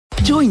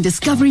Join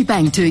Discovery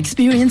Bank to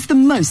experience the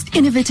most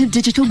innovative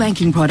digital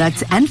banking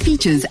products and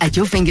features at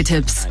your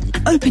fingertips.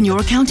 Open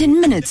your account in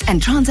minutes and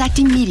transact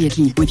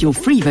immediately with your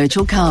free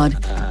virtual card.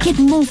 Get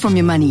more from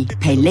your money,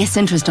 pay less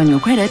interest on your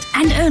credit,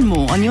 and earn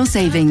more on your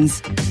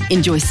savings.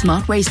 Enjoy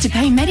smart ways to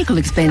pay medical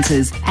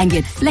expenses and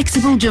get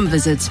flexible gym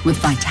visits with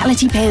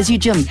Vitality Pay as you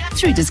gym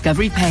through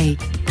Discovery Pay.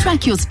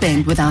 Track your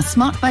spend with our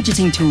smart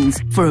budgeting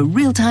tools for a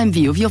real-time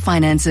view of your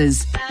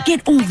finances.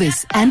 Get all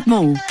this and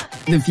more.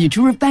 The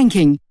future of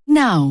banking,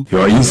 now.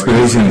 Your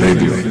inspiration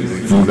radio,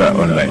 Vuka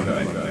Online.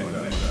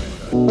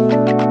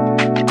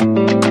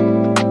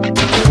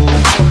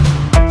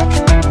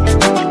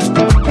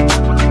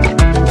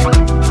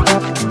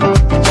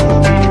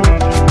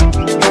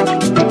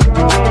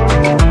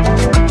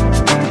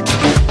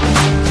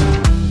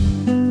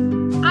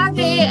 Hi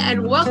there,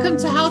 and welcome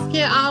to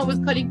Healthcare Hour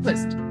with Colleen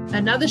Qvist.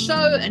 Another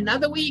show,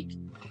 another week.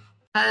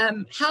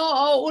 How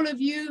are all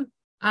of you?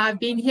 I've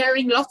been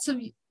hearing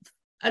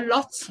a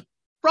lot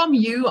from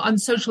you on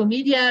social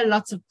media,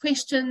 lots of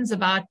questions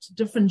about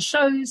different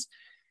shows.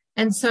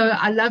 And so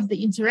I love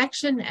the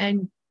interaction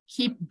and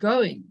keep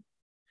going.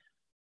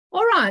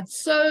 All right.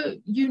 So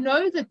you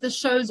know that the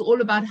show is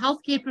all about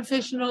healthcare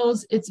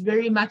professionals. It's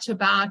very much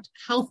about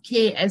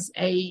healthcare as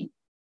a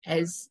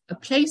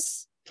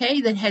place,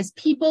 okay, that has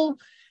people.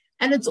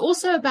 And it's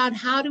also about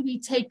how do we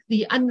take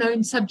the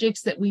unknown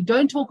subjects that we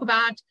don't talk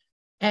about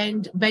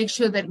and make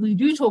sure that we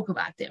do talk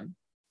about them.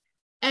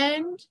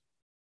 And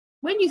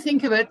when you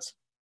think of it,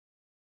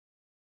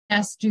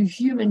 us do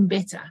human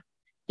better,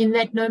 in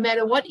that no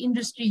matter what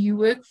industry you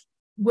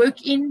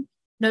work in,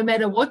 no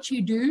matter what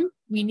you do,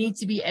 we need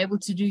to be able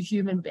to do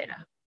human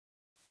better.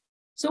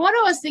 So what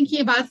I was thinking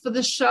about for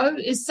the show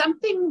is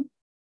something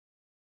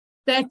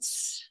that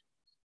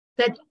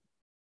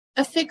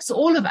affects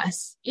all of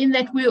us, in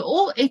that we're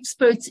all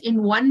experts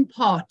in one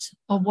part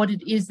of what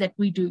it is that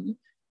we do,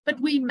 but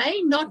we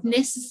may not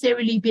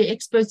necessarily be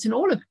experts in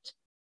all of it.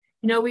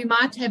 You know, we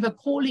might have a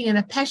calling and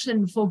a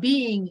passion for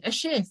being a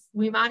chef.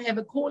 We might have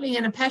a calling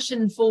and a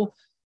passion for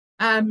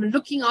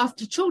looking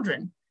after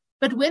children.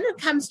 But when it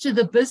comes to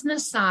the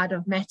business side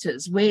of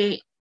matters, where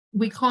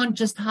we can't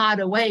just hide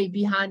away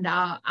behind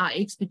our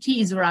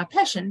expertise or our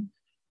passion,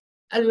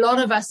 a lot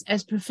of us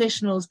as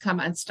professionals come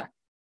unstuck.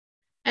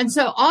 And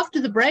so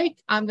after the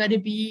break, I'm going to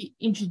be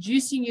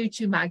introducing you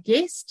to my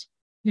guest,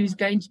 who's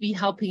going to be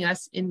helping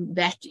us in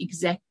that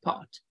exact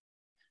part.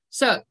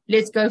 So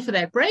let's go for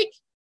that break,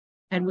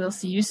 and we'll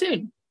see you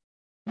soon.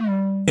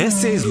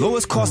 SA's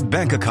lowest cost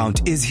bank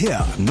account is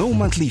here. No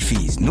monthly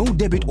fees, no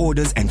debit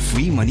orders, and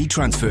free money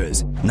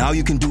transfers. Now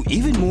you can do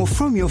even more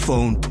from your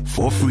phone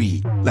for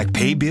free, like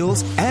pay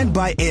bills and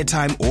buy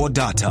airtime or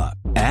data.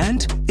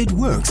 And it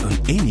works on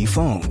any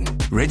phone.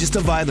 Register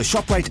via the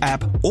ShopRite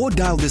app or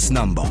dial this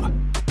number.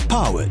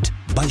 Powered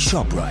by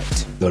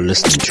ShopRite. You're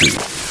listening to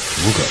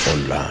Vuka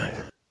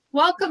Online.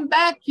 Welcome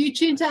back. You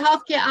tune to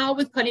Healthcare Hour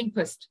with Colleen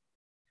Qvist.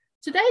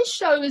 Today's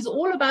show is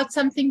all about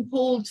something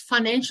called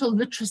financial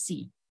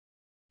literacy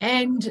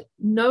and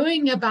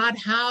knowing about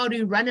how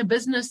to run a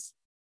business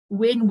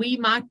when we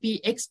might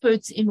be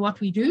experts in what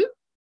we do,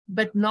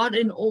 but not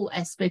in all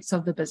aspects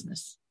of the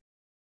business.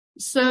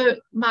 So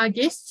my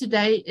guest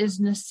today is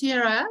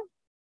Naseera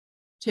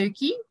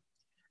Turkey.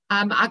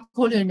 I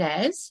call her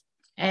Naz,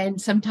 and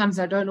sometimes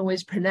I don't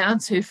always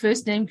pronounce her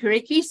first name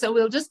correctly, so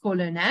we'll just call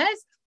her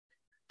Naz.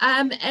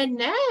 And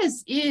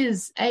Naz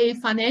is a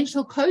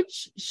financial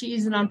coach.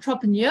 She's an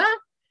entrepreneur,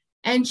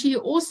 and she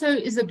also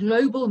is a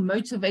global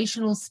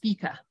motivational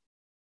speaker.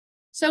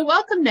 So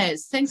welcome,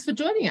 Naz. Thanks for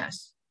joining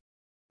us.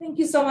 Thank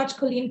you so much,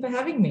 Colleen, for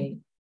having me.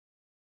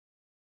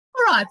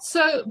 All right.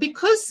 So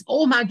because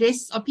all my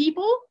guests are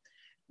people,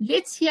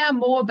 let's hear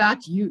more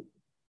about you.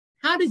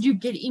 How did you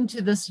get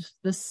into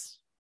this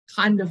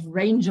kind of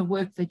range of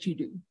work that you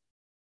do?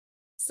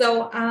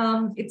 So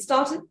it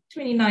started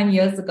 29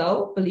 years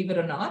ago, believe it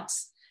or not.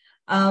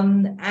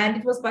 And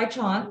it was by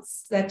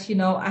chance that,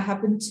 I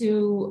happened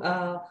to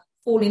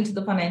fall into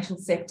the financial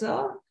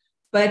sector.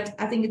 But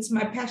I think it's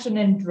my passion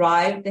and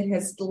drive that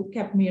has still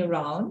kept me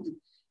around.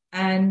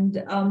 And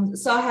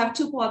so I have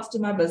two parts to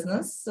my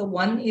business. So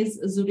one is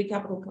Zuri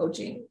Capital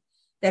Coaching.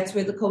 That's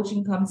where the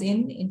coaching comes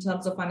in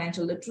terms of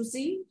financial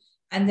literacy.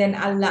 And then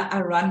I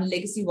run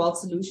Legacy Wealth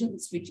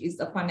Solutions, which is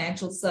a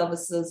financial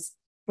services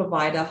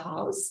provider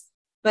house.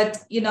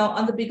 But,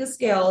 on the bigger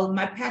scale,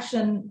 my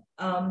passion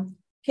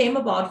came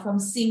about from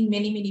seeing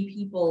many, many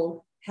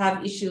people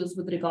have issues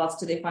with regards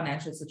to their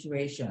financial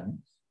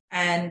situation.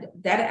 And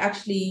that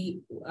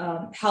actually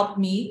helped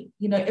me.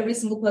 Every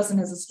single person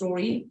has a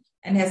story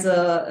and has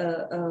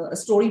a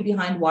story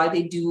behind why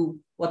they do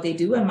what they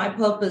do. And my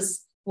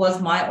purpose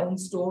was my own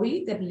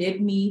story that led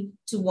me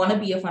to want to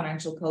be a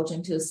financial coach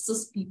and to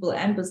assist people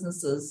and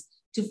businesses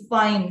to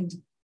find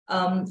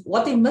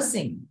what they're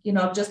missing.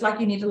 Just like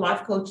you need a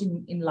life coach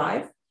in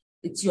life,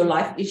 it's your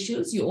life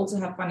issues. You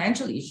also have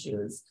financial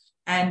issues.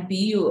 And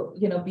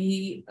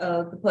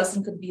the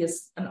person could be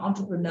an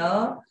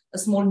entrepreneur, a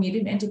small,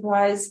 medium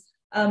enterprise.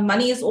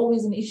 Money is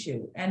always an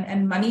issue.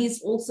 And money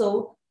is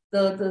also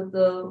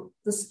the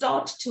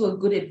start to a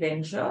good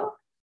adventure.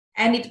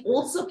 And it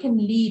also can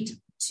lead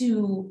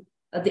to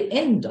the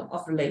end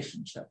of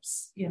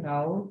relationships,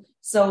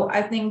 So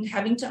I think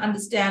having to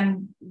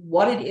understand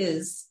what it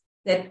is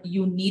that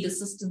you need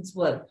assistance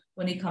with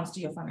when it comes to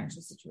your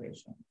financial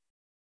situation.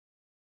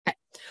 Okay.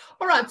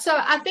 All right. So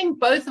I think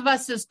both of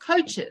us as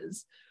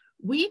coaches,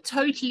 we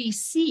totally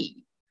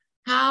see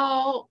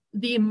how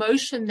the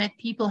emotion that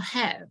people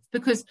have,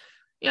 because,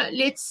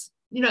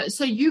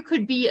 so you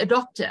could be a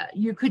doctor,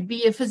 you could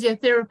be a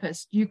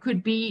physiotherapist, you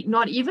could be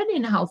not even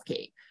in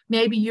healthcare.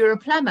 Maybe you're a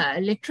plumber,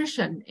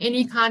 electrician,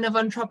 any kind of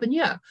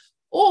entrepreneur,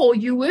 or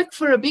you work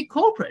for a big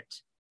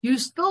corporate. You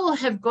still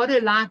have got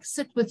to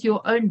sit with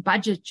your own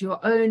budget,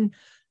 your own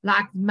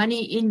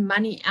money in,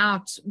 money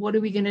out. What are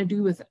we going to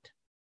do with it?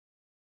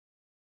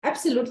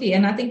 Absolutely.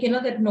 And I think,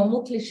 that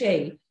normal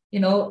cliche,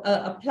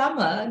 a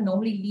plumber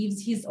normally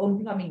leaves his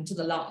own plumbing to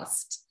the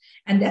last.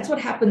 And that's what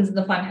happens in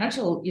the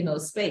financial,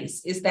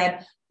 space, is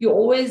that you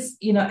always,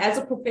 as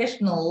a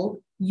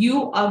professional,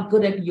 you are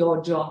good at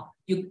your job.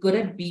 You're good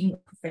at being a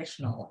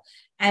professional,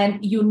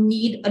 and you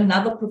need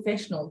another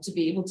professional to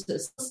be able to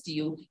assist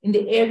you in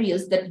the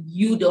areas that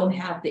you don't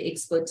have the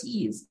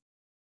expertise.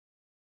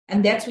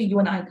 And that's where you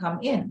and I come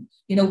in.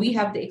 We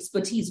have the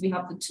expertise, we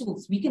have the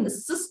tools. We can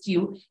assist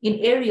you in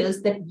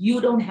areas that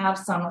you don't have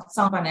sound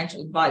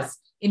financial advice.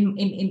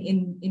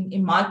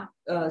 In my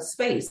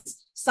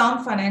space,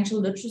 sound financial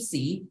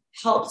literacy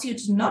helps you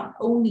to not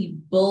only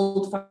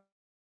build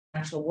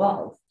financial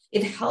wealth,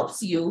 it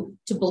helps you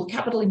to build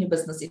capital in your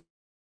business.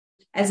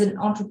 As an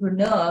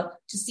entrepreneur,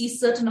 to see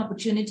certain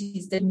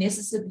opportunities that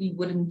necessarily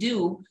wouldn't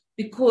do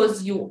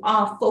because you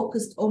are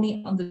focused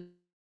only on the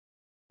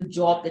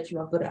job that you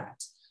are good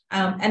at.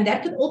 And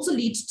that can also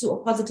lead to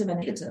a positive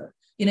and negative.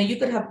 You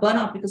could have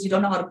burnout because you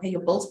don't know how to pay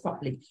your bills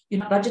properly.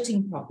 You're not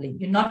budgeting properly.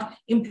 You're not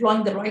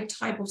employing the right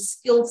type of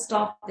skilled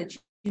staff that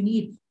you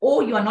need,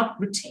 or you are not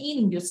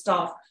retaining your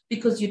staff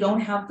because you don't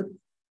have the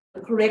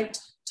correct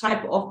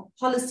type of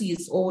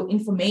policies or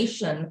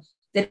information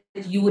that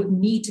you would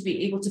need to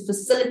be able to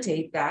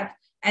facilitate that.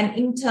 And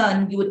in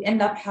turn, you would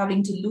end up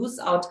having to lose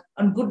out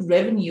on good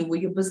revenue where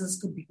your business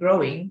could be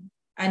growing.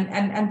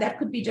 And that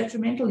could be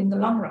detrimental in the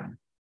long run.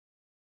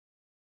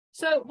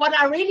 So what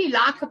I really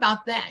like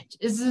about that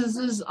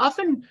is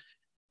often,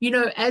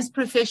 as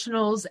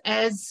professionals,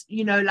 as,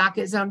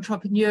 as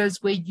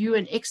entrepreneurs, where you're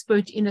an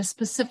expert in a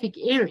specific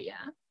area,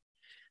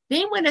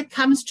 then when it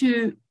comes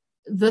to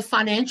the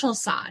financial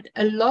side,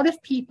 a lot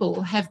of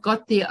people have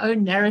got their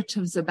own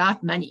narratives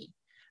about money,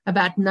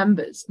 about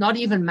numbers, not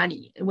even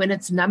money, when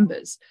it's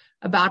numbers,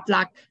 about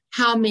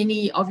how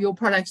many of your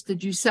products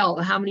did you sell?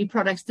 How many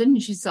products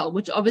didn't you sell?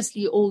 Which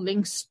obviously all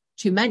links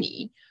to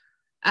money.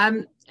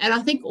 And I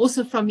think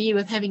also from me,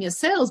 with having a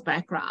sales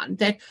background,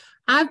 that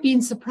I've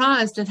been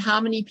surprised at how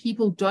many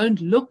people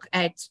don't look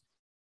at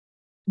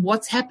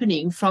what's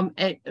happening from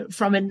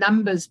a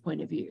numbers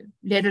point of view,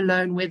 let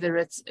alone whether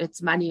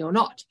it's money or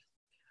not.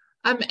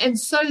 And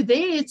so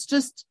there, it's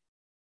just,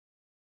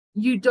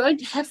 you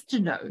don't have to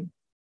know,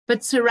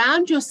 but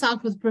surround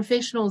yourself with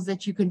professionals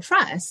that you can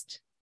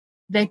trust,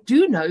 that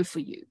do know for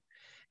you.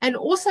 And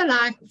also,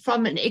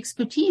 from an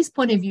expertise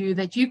point of view,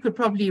 that you could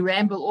probably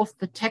ramble off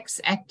the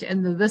Tax Act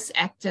and the this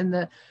act and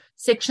the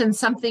section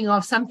something or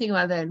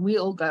other, and we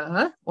all go,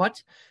 huh?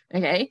 What?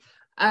 Okay.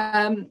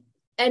 And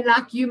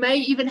you may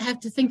even have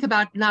to think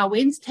about, now,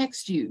 when's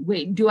tax due?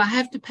 When do I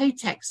have to pay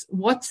tax?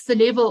 What's the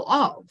level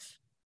of?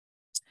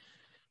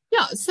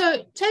 Yeah.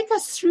 So take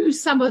us through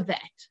some of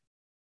that.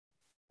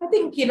 I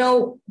think,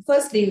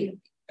 firstly,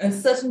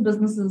 certain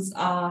businesses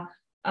are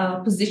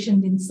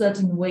positioned in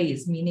certain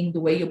ways, meaning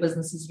the way your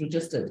business is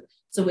registered.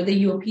 So whether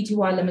you're a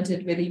PTY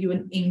Limited, whether you're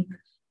an Inc.,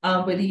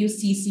 whether you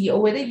CC, or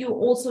whether you're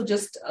also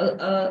just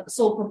a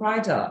sole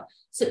proprietor.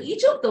 So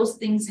each of those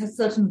things has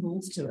certain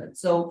rules to it.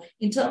 So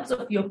in terms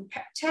of your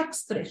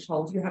tax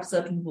threshold, you have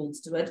certain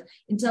rules to it.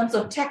 In terms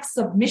of tax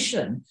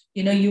submission,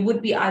 you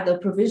would be either a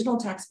provisional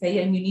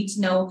taxpayer, and you need to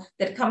know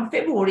that come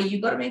February,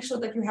 you've got to make sure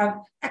that you have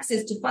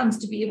access to funds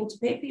to be able to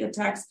pay for your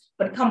tax.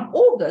 But come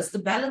August, the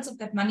balance of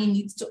that money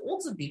needs to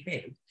also be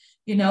paid.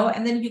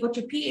 And then you've got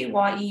your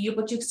PAYE, you've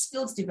got your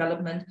skills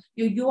development,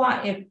 your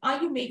UIF.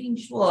 Are you making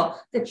sure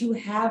that you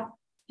have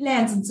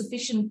plans and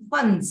sufficient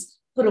funds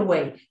put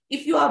away?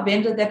 If you are a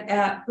vendor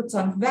that puts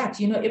on VAT,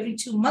 every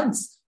 2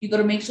 months, you've got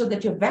to make sure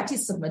that your VAT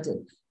is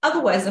submitted.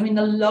 Otherwise, a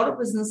lot of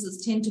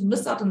businesses tend to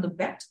miss out on the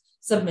VAT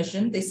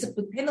submission. They sit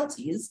with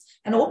penalties,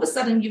 and all of a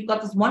sudden you've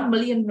got this 1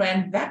 million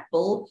rand VAT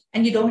bill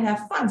and you don't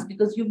have funds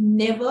because you've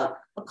never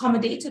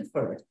accommodated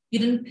for it. You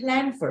didn't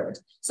plan for it.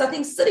 So I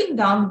think sitting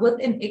down with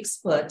an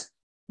expert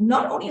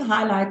not only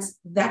highlights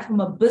that from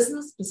a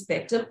business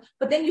perspective,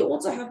 but then you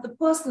also have the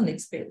personal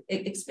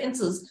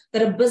expenses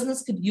that a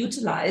business could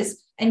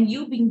utilize, and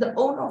you being the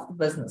owner of the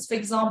business. For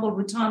example,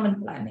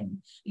 retirement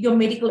planning, your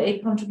medical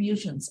aid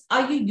contributions.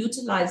 Are you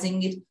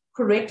utilizing it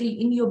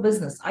correctly in your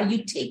business? Are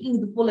you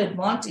taking the full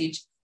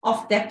advantage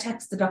of that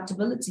tax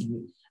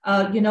deductibility?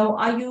 Are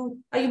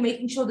you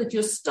making sure that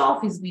your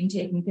staff is being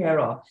taken care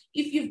of?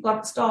 If you've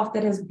got staff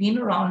that has been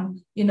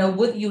around,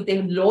 with you,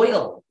 they're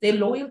loyal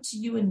to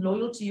you and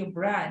loyal to your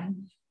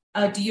brand,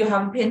 Do you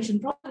have a pension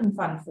provident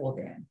fund for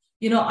them?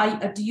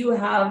 Do you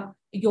have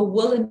your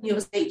will and your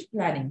estate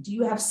planning? Do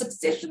you have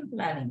succession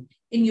planning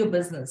in your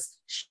business?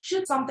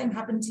 Should something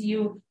happen to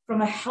you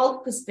from a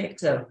health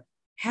perspective,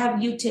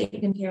 have you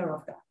taken care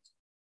of that?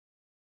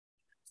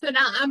 So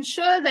now I'm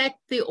sure that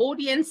the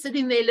audience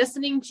sitting there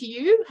listening to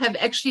you have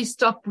actually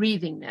stopped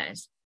breathing,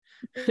 Naz.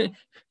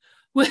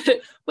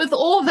 with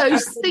all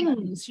those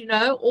things,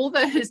 all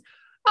those,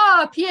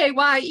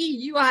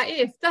 PAYE,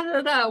 UIF,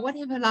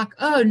 whatever, like,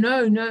 oh,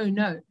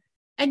 no.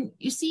 And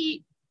you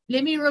see,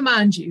 let me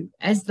remind you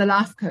as the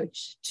life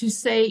coach to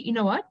say, you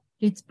know what,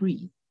 let's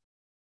breathe.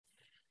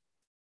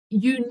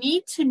 You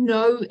need to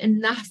know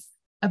enough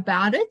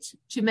about it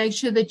to make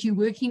sure that you're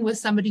working with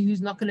somebody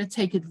who's not going to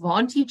take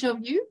advantage of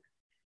you,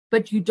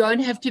 but you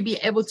don't have to be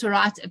able to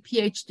write a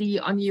PhD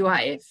on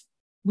UIF.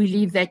 We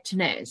leave that to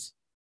Naz.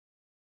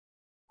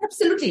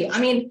 Absolutely. I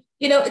mean,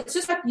 it's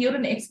just like you're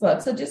an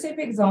expert. So just say,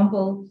 for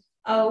example,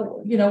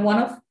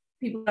 one of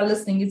people are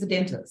listening is a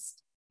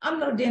dentist. I'm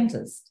not a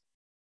dentist.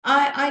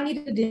 I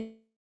need a dentist.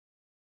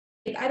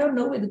 I don't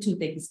know where the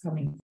toothache is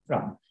coming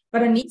from,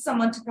 but I need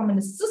someone to come and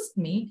assist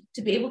me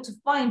to be able to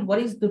find what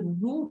is the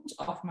root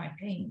of my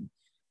pain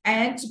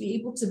and to be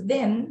able to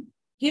then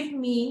give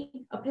me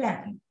a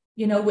plan.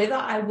 Whether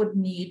I would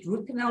need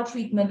root canal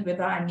treatment,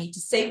 whether I need to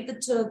save the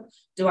tooth,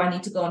 do I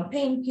need to go on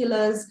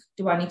painkillers,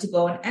 do I need to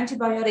go on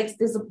antibiotics?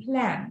 There's a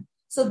plan.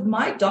 So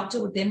my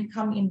doctor would then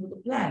come in with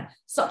a plan.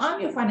 So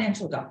I'm your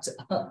financial doctor.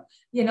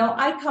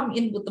 I come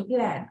in with the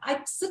plan.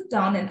 I sit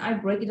down and I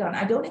break it down.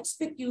 I don't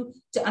expect you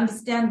to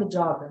understand the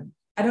jargon.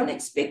 I don't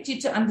expect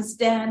you to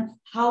understand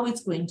how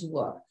it's going to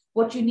work.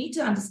 What you need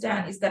to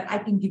understand is that I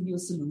can give you a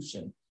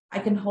solution. I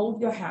can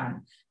hold your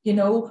hand.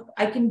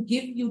 I can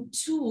give you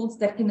tools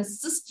that can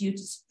assist you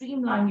to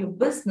streamline your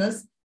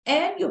business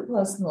and your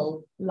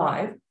personal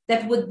life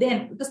that would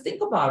then, because think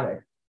about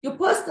it, your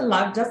personal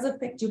life does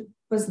affect your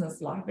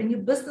business life and your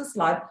business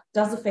life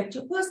does affect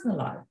your personal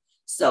life.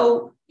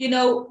 So,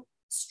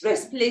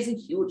 stress plays a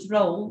huge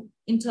role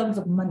in terms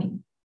of money.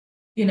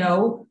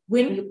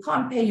 When you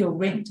can't pay your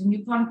rent and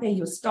you can't pay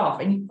your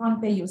staff and you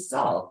can't pay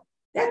yourself,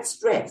 that's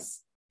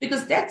stress.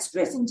 Because that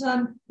stress in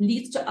turn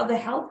leads to other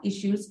health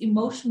issues,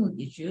 emotional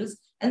issues,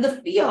 and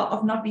the fear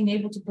of not being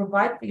able to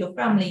provide for your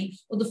family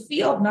or the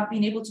fear of not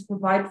being able to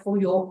provide for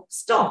your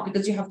staff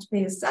because you have to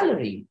pay a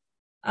salary.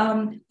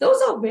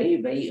 Those are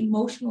very, very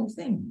emotional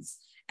things.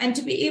 And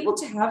to be able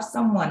to have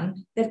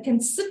someone that can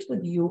sit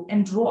with you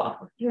and draw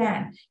up a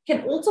plan,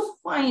 can also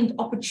find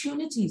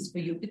opportunities for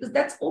you, because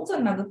that's also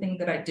another thing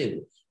that I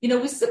do.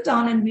 We sit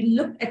down and we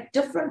look at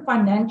different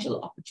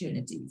financial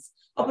opportunities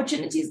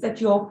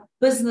that your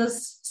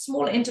business,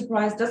 small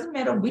enterprise, doesn't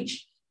matter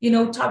which,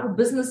 type of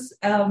business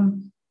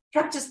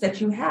practice that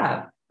you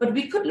have, but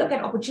we could look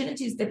at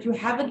opportunities that you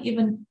haven't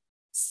even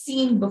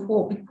seen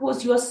before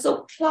because you are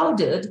so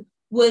clouded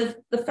with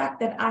the fact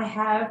that I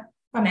have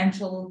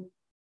financial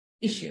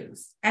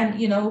issues and,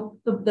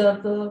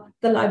 the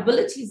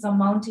liabilities are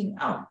mounting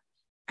up.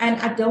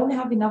 And I don't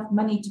have enough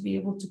money to be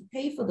able to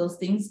pay for those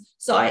things.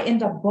 So I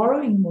end up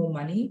borrowing more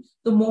money.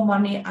 The more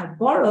money I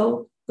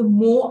borrow, the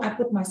more I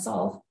put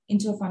myself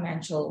into a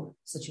financial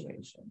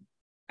situation.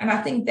 And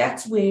I think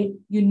that's where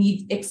you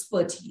need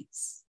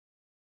expertise.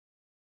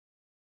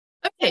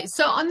 Okay,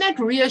 so on that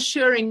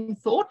reassuring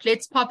thought,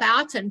 let's pop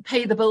out and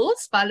pay the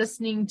bills by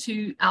listening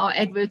to our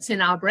adverts in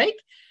our break.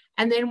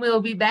 And then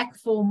we'll be back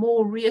for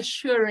more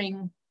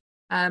reassuringness.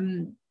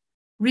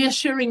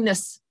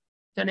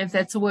 Don't know if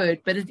that's a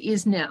word, but it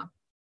is now.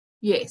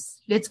 Yes,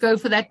 let's go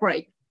for that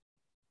break.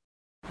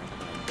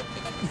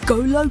 Go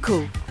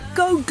local.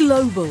 Go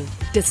global.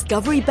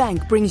 Discovery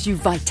Bank brings you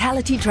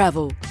Vitality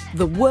Travel,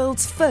 the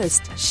world's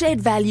first shared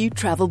value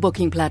travel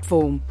booking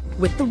platform.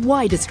 With the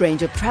widest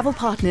range of travel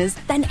partners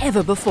than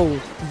ever before,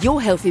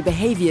 your healthy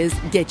behaviors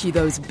get you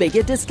those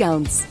bigger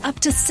discounts. Up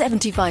to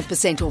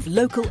 75% off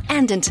local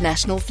and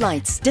international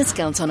flights,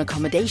 discounts on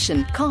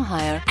accommodation, car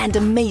hire, and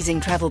amazing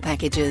travel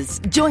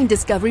packages. Join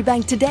Discovery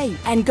Bank today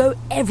and go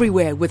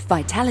everywhere with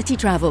Vitality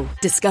Travel.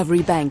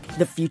 Discovery Bank,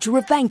 the future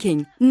of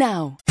banking,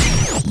 now.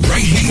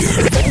 Right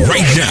here,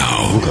 right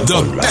now,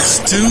 the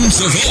best tunes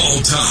of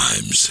all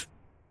times.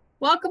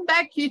 Welcome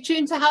back. You're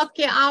tuned to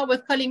Healthcare Hour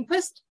with Colleen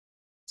Qvist.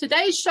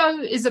 Today's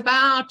show is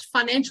about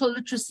financial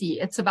literacy.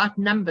 It's about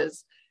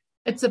numbers.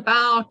 It's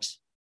about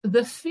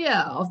the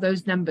fear of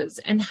those numbers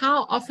and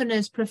how often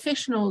as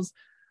professionals,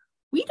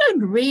 we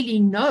don't really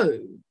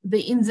know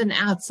the ins and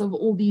outs of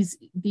all these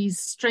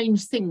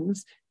strange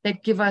things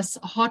that give us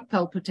heart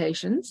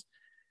palpitations.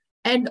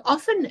 And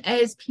often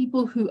as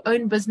people who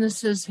own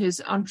businesses,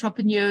 who's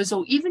entrepreneurs,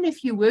 or even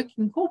if you work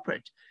in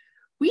corporate,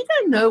 we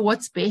don't know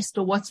what's best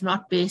or what's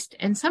not best.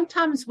 And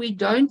sometimes we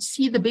don't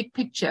see the big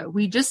picture.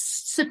 We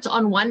just sit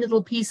on one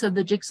little piece of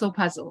the jigsaw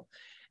puzzle,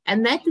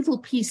 and that little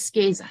piece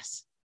scares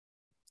us.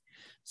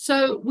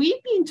 So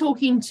we've been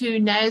talking to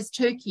Naz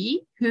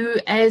Turkey, who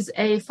as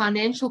a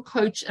financial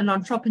coach, an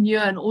entrepreneur,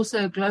 and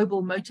also a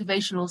global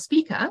motivational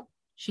speaker,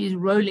 she's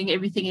rolling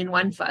everything in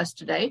one for us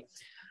today.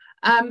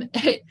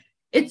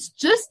 It's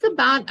just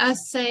about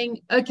us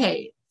saying,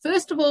 okay,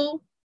 first of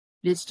all,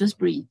 Let's just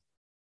breathe.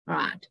 All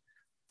right.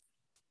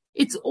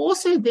 It's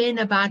also then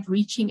about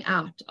reaching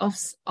out,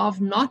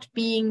 of not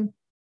being,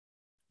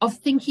 of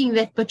thinking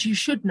that, but you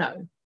should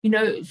know.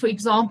 For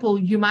example,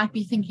 you might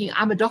be thinking,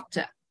 I'm a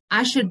doctor,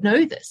 I should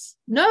know this.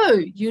 No,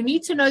 you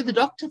need to know the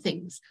doctor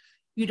things.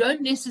 You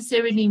don't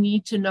necessarily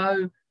need to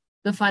know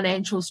the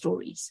financial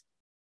stories.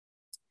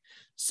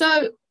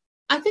 So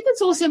I think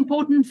it's also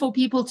important for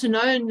people to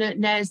know,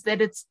 Naz, that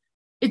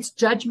it's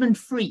judgment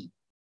free.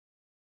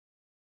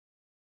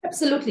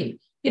 Absolutely.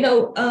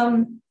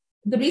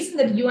 The reason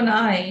that you and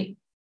I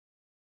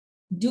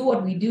do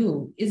what we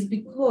do is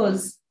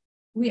because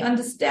we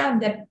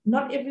understand that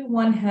not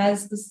everyone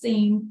has the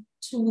same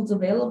tools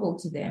available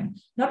to them.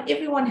 Not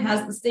everyone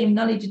has the same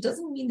knowledge. It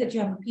doesn't mean that you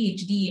have a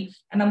PhD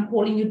and I'm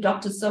calling you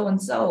Dr.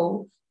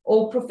 So-and-so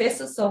or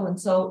Professor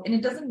so-and-so. And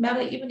it doesn't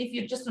matter even if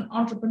you're just an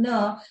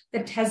entrepreneur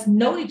that has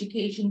no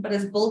education but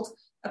has built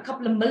a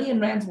couple of million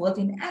rands worth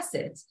in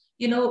assets.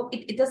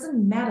 It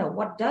doesn't matter.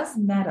 What does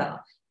matter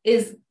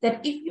is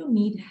that if you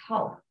need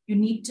help, you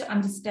need to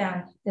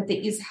understand that there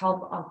is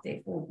help out there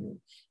for you.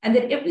 And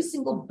that every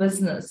single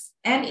business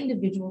and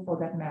individual for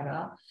that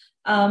matter,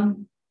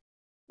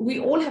 we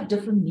all have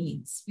different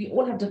needs. We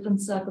all have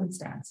different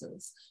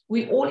circumstances.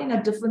 We're all in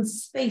a different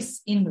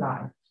space in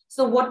life.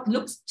 So what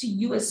looks to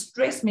you as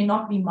stress may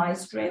not be my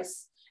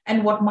stress.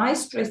 And what my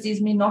stress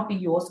is may not be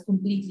yours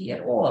completely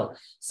at all.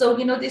 So,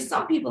 there's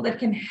some people that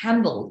can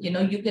handle,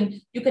 you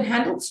can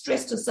handle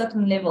stress to a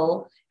certain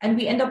level, and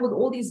we end up with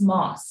all these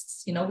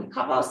masks. We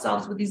cover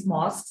ourselves with these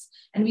masks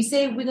and we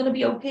say we're going to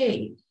be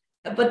okay.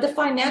 But the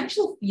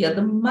financial fear,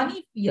 the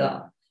money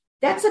fear,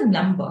 that's a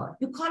number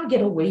you can't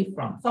get away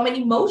from. From an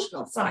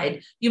emotional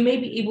side, you may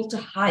be able to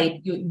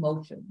hide your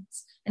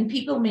emotions and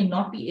people may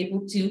not be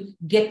able to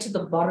get to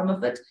the bottom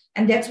of it.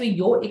 And that's where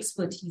your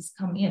expertise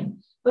come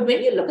in. But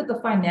when you look at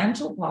the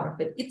financial part of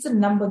it, it's a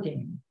number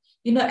game.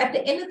 At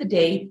the end of the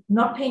day,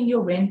 not paying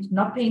your rent,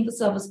 not paying the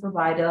service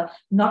provider,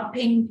 not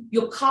paying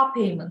your car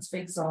payments, for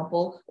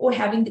example, or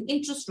having the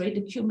interest rate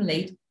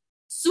accumulate,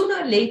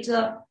 sooner or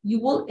later, you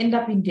will end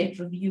up in debt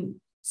review.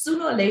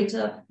 Sooner or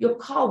later, your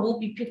car will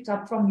be picked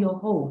up from your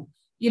home.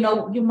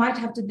 You might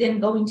have to then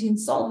go into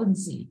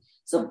insolvency.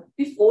 So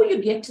before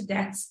you get to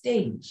that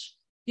stage,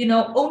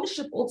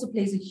 ownership also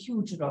plays a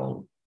huge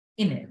role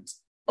in it.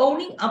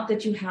 Owning up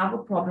that you have a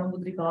problem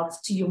with regards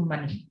to your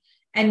money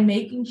and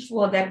making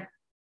sure that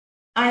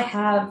I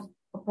have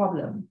a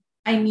problem.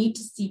 I need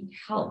to seek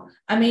help.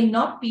 I may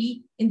not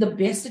be in the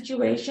best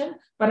situation,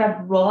 but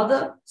I'd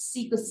rather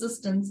seek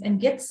assistance and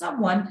get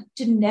someone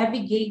to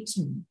navigate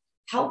me,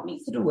 help me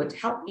through it,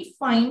 help me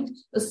find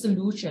a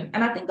solution.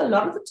 And I think a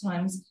lot of the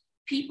times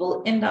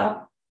people end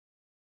up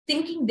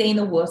thinking they're in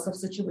the worst of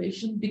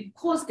situations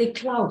because they're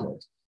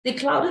clouded. They're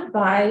clouded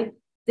by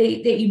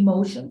their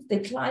emotions. They're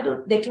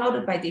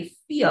clouded by their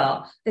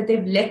fear that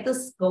they've let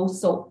this go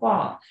so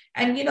far.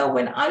 And,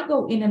 when I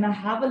go in and I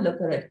have a look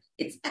at it,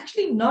 it's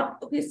actually not,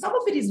 okay, some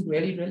of it is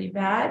really, really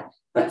bad,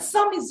 but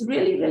some is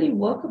really, really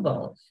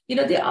workable.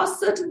 There are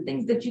certain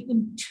things that you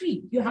can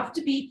tweak. You have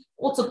to be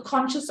also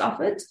conscious of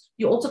it.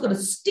 You also got to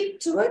stick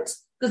to it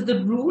because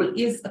the rule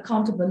is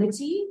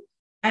accountability.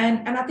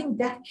 And I think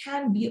that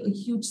can be a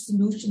huge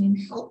solution in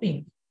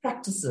helping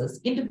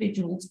practices,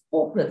 individuals,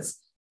 corporates,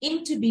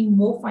 into being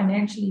more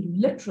financially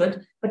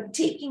literate, but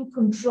taking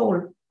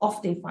control of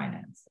their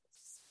finances.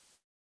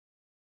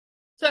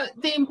 So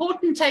the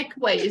important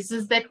takeaway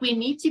is that we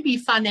need to be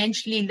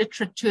financially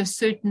literate to a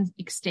certain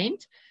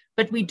extent,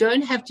 but we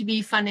don't have to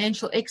be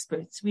financial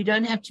experts. We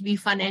don't have to be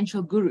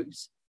financial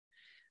gurus.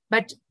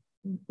 But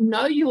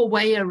know your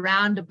way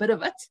around a bit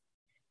of it,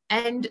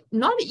 and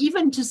not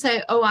even to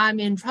say, oh, I'm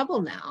in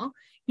trouble now.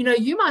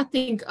 You might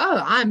think,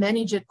 oh, I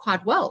manage it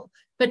quite well,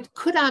 but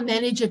could I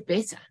manage it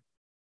better?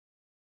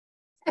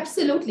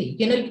 Absolutely.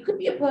 You could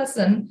be a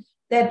person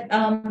that,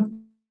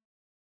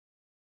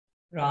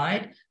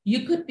 right?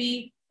 You could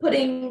be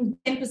putting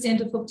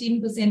 10% or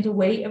 15%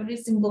 away every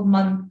single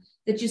month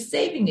that you're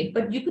saving it,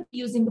 but you could be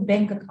using a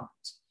bank account.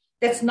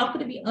 That's not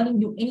going to be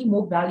earning you any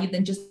more value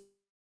than just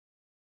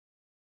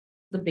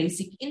the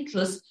basic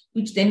interest,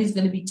 which then is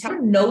going to be tough.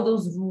 Know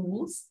those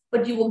rules,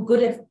 but you were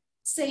good at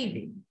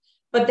saving.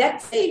 But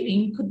that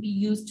saving could be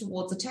used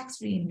towards a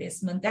tax-free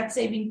investment. That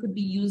saving could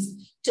be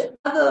used to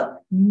other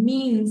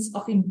means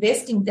of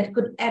investing that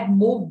could add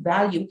more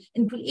value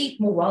and create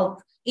more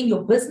wealth in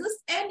your business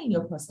and in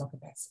your personal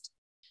capacity.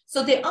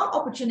 So there are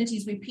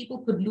opportunities where people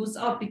could lose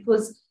out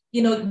because,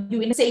 you're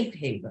in a safe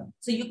haven.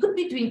 So you could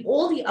be doing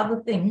all the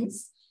other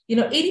things.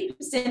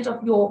 80%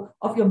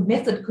 of your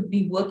method could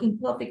be working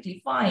perfectly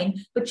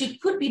fine, but you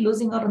could be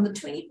losing out on the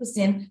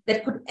 20%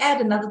 that could add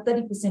another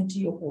 30% to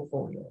your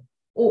portfolio.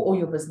 Or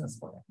your business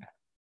for that matter.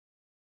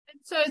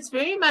 So it's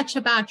very much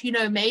about,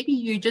 maybe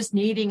you're just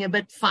needing a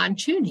bit fine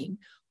tuning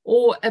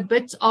or a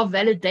bit of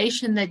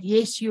validation that,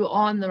 yes, you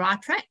are on the right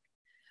track.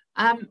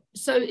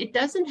 So it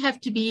doesn't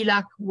have to be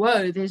like,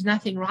 whoa, there's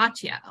nothing right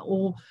here,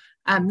 or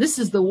this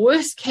is the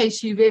worst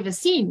case you've ever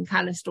seen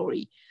kind of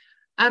story.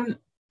 A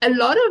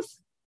lot of,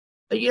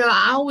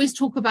 I always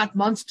talk about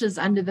monsters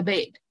under the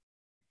bed.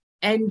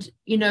 And,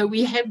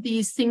 we have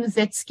these things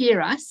that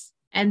scare us,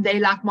 and they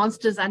like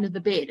monsters under the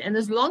bed. And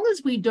as long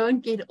as we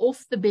don't get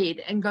off the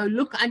bed and go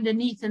look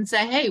underneath and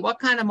say, hey, what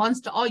kind of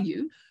monster are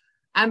you?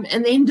 And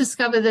then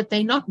discover that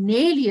they're not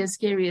nearly as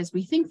scary as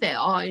we think they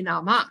are in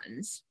our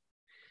minds.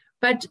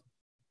 But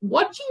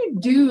what you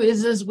do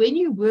is when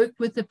you work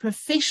with a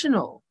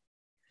professional,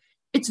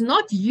 it's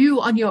not you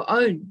on your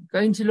own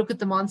going to look at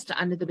the monster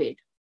under the bed.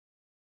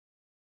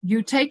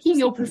 You're taking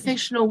your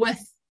professional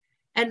with.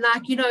 And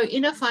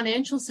in a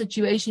financial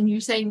situation,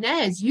 you say,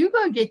 Naz, you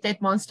go get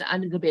that monster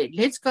under the bed.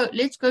 Let's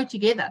go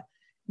together.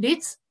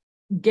 Let's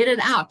get it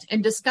out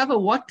and discover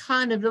what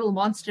kind of little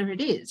monster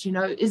it is.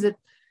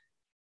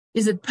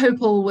 Is it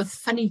purple with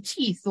funny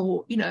teeth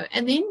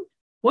and then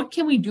what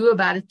can we do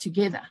about it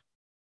together?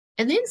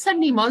 And then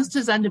suddenly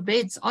monsters under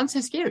beds aren't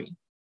so scary.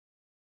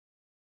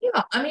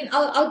 Yeah. I mean,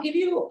 I'll give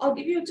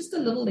you just a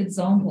little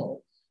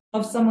example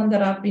of someone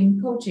that I've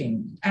been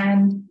coaching,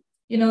 and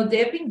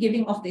they've been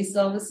giving off their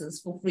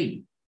services for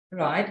free,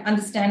 right?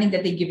 Understanding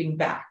that they're giving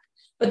back.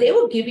 But they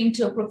were giving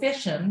to a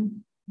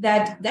profession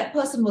that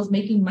person was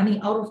making money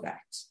out of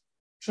that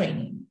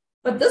training.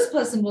 But this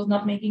person was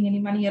not making any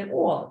money at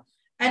all.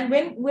 And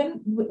when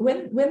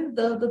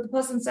the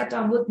person sat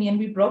down with me and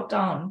we broke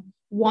down,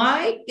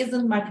 why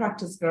isn't my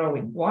practice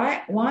growing?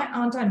 Why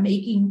aren't I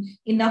making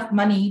enough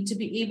money to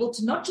be able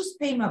to not just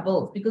pay my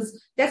bills?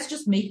 Because that's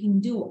just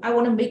making do. I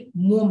want to make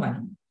more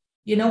money.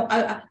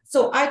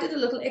 So I did a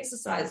little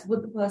exercise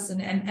with the person,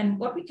 and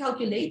what we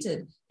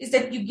calculated is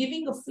that you're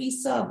giving a free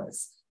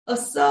service, a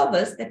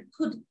service that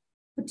could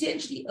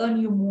potentially earn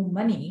you more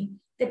money,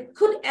 that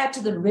could add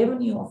to the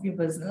revenue of your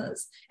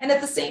business. And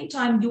at the same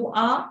time, you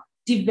are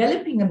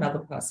developing another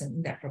person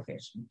in that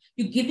profession.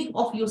 You're giving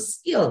off your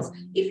skills.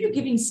 If you're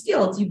giving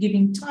skills, you're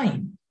giving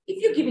time.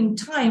 If you're giving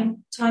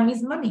time, time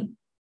is money.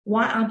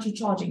 Why aren't you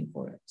charging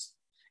for it?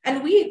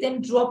 And we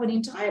then drew up an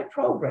entire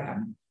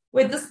program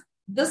where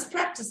this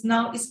practice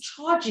now is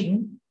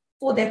charging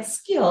for that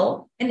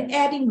skill and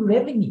adding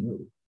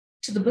revenue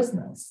to the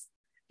business.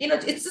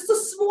 It's just a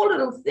small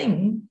little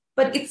thing,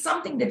 but it's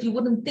something that you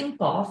wouldn't think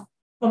of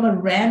from a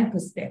rand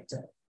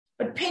perspective.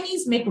 But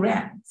pennies make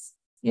rands,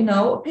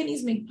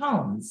 pennies make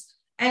pounds.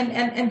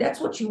 And that's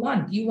what you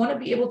want. You want to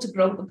be able to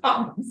grow the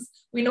pounds.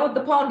 We know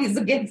the pound is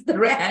against the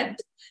rand.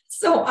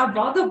 So I'd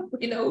rather,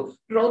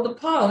 grow the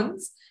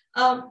pounds.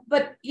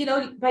 But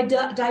by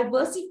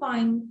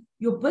diversifying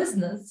your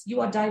business, you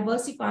are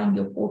diversifying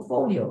your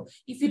portfolio.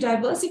 If you're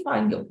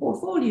diversifying your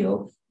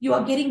portfolio, you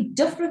are getting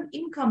different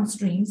income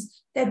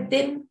streams that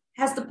then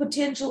has the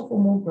potential for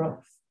more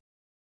growth.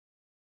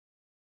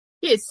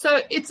 Yes, so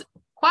it's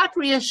quite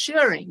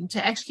reassuring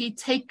to actually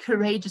take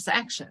courageous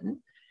action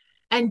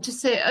and to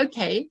say,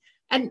 okay,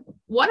 and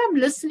what I'm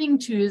listening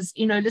to is,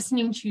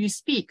 listening to you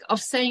speak of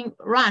saying,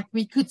 right,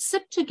 we could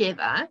sit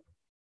together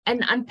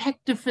and unpack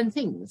different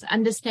things,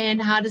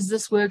 understand how does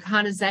this work,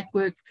 how does that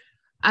work,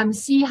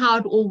 see how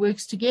it all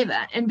works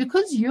together. And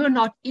because you're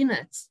not in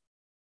it,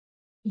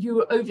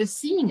 you're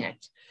overseeing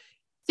it,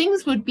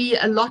 things would be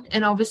a lot,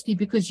 and obviously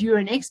because you're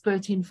an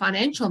expert in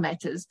financial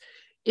matters,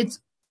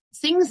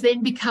 things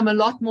then become a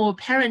lot more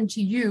apparent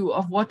to you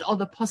of what are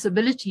the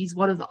possibilities,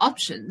 what are the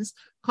options,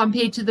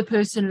 compared to the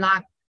person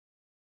like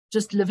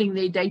just living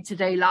their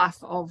day-to-day life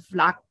of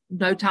like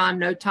no time,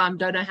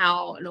 don't know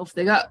how, and off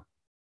they go.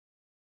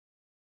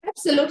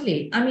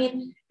 Absolutely. I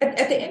mean,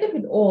 at the end of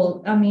it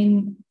all, I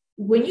mean,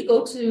 when you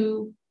go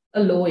to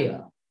a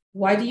lawyer,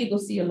 why do you go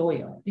see a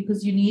lawyer?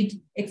 Because you need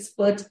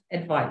expert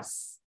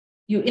advice.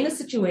 You're in a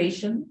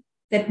situation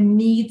that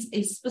needs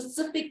a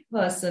specific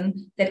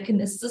person that can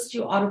assist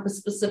you out of a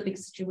specific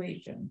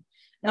situation.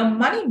 Now,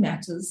 Money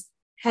Matters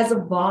has a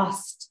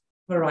vast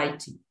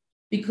variety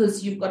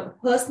because you've got a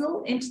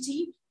personal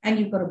entity and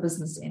you've got a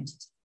business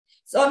entity.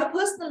 So on a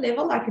personal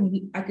level, I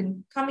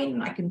can come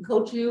in, I can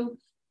coach you,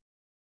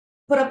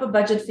 put up a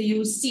budget for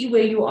you, see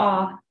where you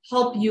are,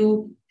 help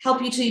you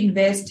to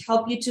invest,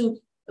 help you to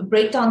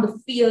break down the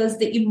fears,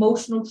 the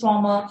emotional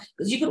trauma,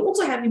 because you can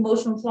also have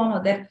emotional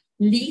trauma that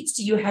leads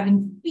to you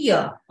having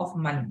fear of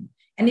money.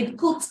 And it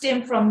could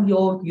stem from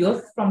your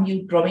youth, from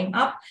you growing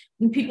up.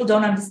 And people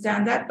don't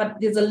understand that, but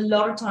there's a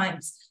lot of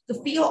times the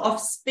fear of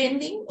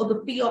spending or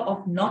the fear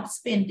of not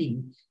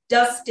spending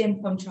does stem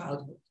from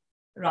childhood,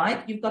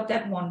 right? You've got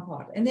that one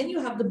part. And then you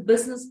have the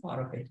business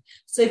part of it.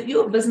 So if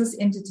you're a business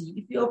entity,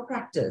 if you're a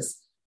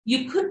practice,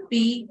 you could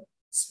be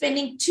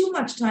spending too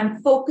much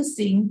time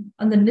focusing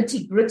on the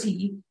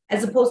nitty-gritty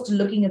as opposed to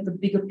looking at the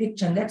bigger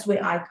picture. And that's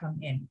where I come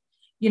in.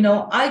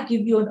 I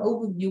give you an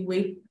overview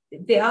where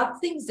there are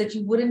things that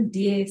you wouldn't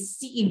dare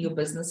see in your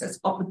business as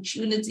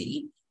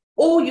opportunity,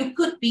 or you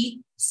could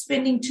be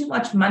spending too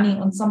much money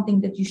on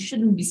something that you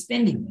shouldn't be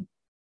spending,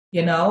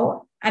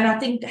 And I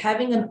think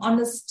having an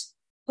honest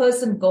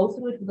person go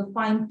through it with a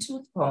fine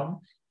tooth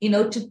comb,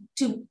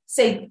 to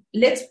say,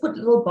 let's put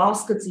little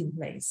baskets in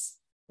place.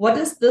 What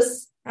does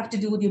this have to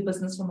do with your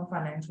business from a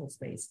financial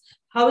space?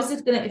 How is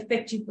it going to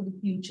affect you for the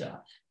future?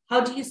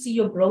 How do you see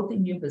your growth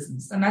in your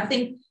business? And I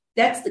think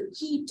that's the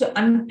key to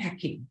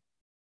unpacking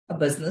a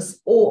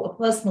business or a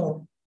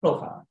personal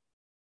profile.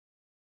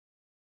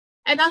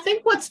 And I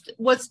think what's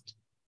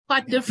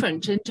quite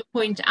different and to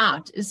point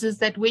out is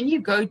that when you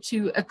go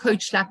to a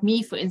coach like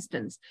me, for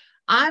instance,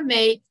 I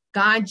may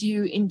guide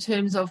you in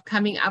terms of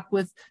coming up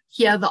with,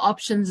 here are the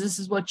options, this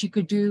is what you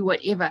could do,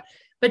 whatever.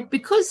 But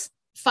because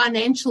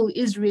financial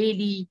is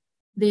really,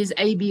 there's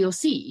A, B, or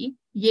C,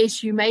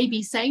 yes, you may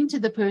be saying to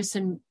the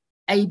person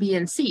A, B,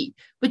 and C,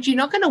 but you're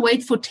not going to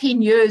wait for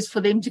 10 years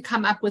for them to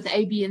come up with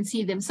A, B, and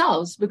C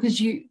themselves,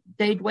 because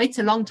they'd wait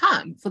a long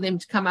time for them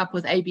to come up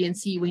with A, B, and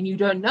C when you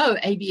don't know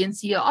A, B, and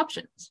C are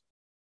options.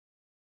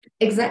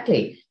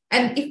 Exactly.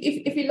 And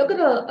if you look at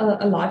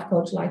a life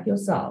coach like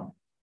yourself,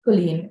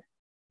 Colleen,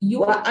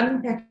 you are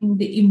unpacking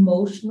the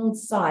emotional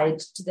side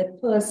to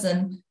that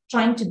person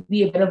trying to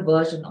be a better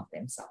version of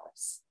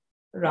themselves,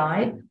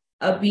 right?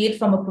 Be it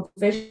from a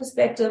professional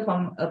perspective,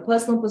 from a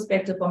personal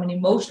perspective, from an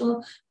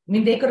emotional. I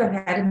mean, they could have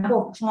had a number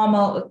of trauma,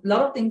 a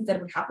lot of things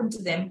that would happen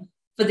to them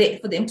for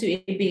them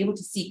to be able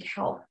to seek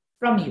help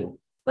from you.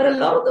 But a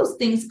lot of those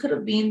things could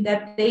have been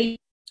that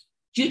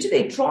due to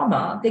their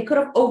trauma, they could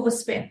have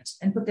overspent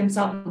and put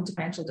themselves into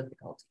financial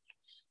difficulty.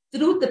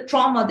 Through the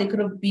trauma, they could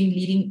have been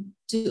leading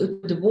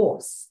to a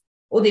divorce,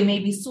 or they may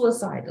be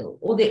suicidal,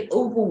 or they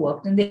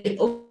overworked and they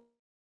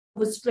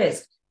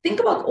overstressed. Think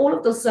about all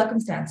of those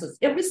circumstances.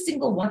 Every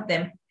single one of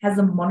them has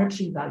a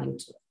monetary value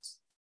to it.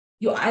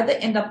 You either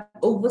end up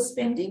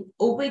overspending,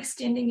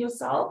 overextending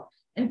yourself,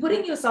 and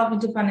putting yourself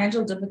into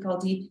financial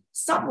difficulty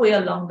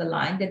somewhere along the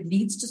line that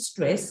leads to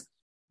stress,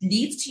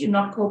 leads to you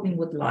not coping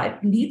with life,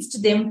 leads to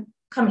them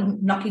coming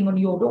knocking on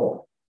your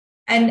door.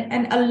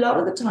 And a lot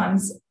of the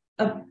times,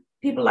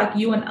 people like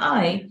you and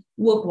I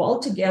work well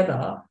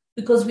together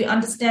because we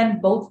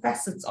understand both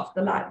facets of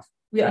the life.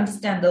 We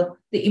understand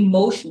the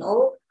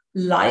emotional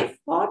life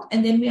part,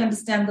 and then we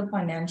understand the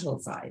financial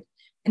side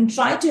and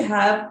try to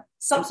have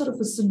some sort of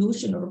a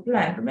solution or a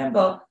plan.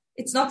 Remember,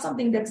 it's not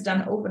something that's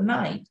done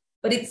overnight,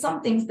 but it's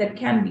some things that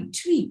can be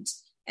tweaked,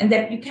 and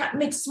that you can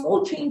make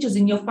small changes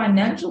in your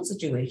financial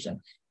situation.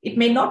 It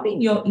may not be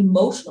in your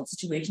emotional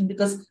situation,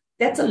 because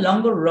that's a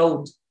longer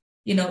road,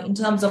 in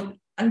terms of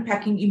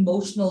unpacking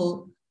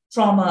emotional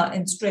trauma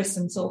and stress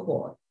and so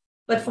forth.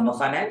 But from a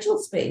financial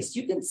space,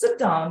 you can sit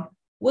down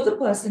with a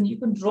person, you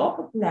can draw up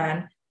a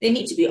plan. They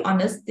need to be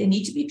honest. They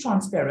need to be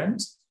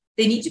transparent.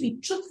 They need to be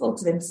truthful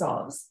to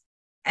themselves.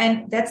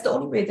 And that's the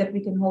only way that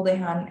we can hold their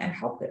hand and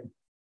help them.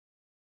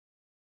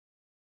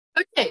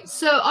 Okay,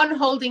 so on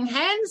holding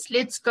hands,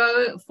 let's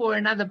go for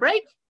another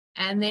break,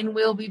 and then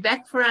we'll be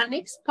back for our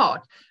next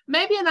part.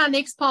 Maybe in our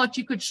next part,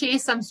 you could share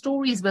some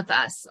stories with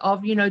us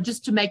of,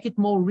 just to make it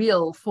more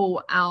real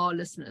for our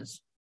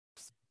listeners.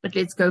 But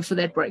let's go for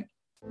that break.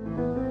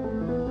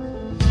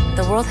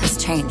 The world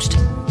has changed.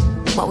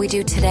 What we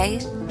do today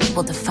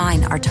will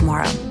define our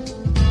tomorrow.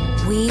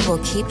 We will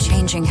keep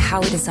changing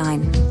how we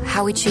design,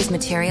 how we choose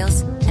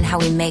materials, and how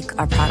we make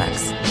our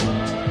products.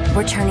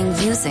 We're turning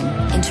using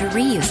into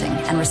reusing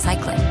and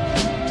recycling.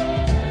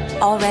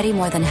 Already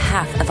more than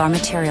half of our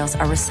materials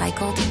are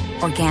recycled,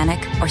 organic,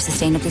 or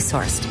sustainably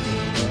sourced.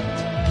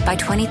 By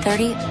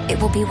 2030,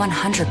 it will be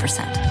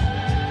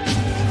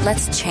 100%.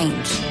 Let's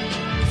change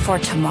for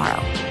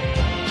tomorrow.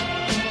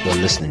 You're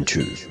listening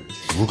to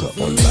Vuka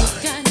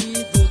Online.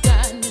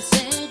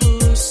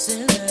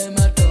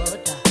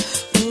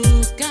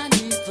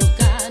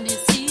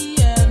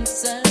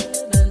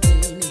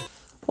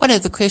 One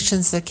of the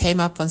questions that came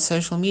up on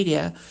social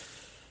media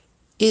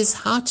is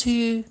how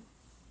to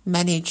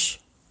manage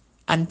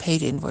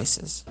unpaid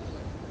invoices.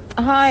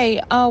 Hi,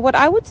 what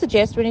I would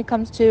suggest when it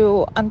comes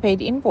to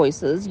unpaid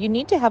invoices, you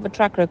need to have a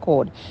track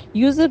record.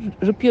 Use a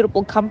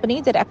reputable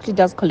company that actually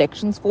does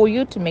collections for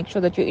you to make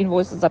sure that your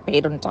invoices are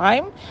paid on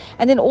time.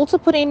 And then also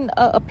put in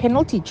a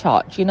penalty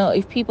charge.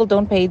 If people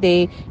don't pay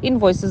their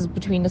invoices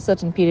between a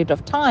certain period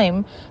of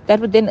time, that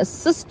would then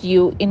assist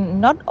you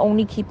in not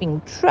only keeping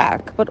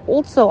track, but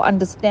also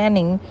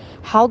understanding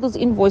how those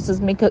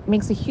invoices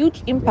makes a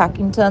huge impact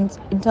in terms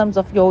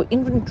of your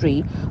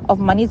inventory of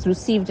monies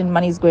received and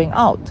monies going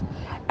out.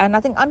 And I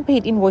think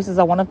unpaid invoices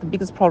are one of the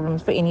biggest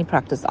problems for any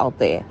practice out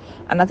there.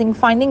 And I think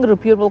finding a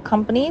reputable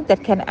company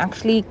that can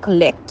actually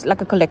collect,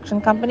 like a collection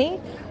company,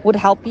 would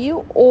help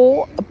you,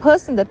 or a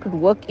person that could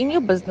work in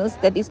your business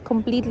that is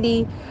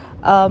completely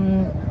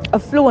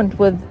affluent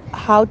with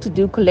how to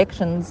do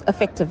collections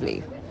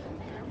effectively.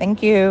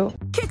 Thank you.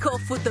 Kick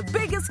off with the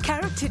biggest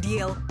character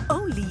deal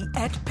only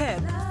at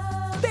Pep.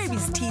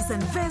 Babies' tees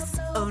and vests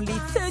only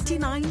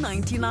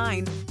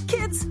 $39.99.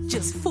 Kids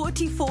just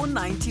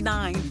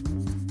 $44.99.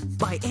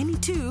 Buy any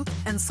two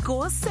and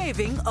score a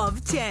saving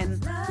of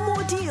 10.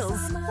 More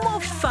deals, more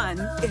fun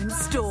in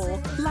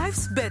store.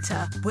 Life's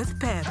better with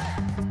Pep.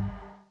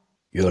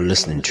 You're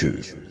listening to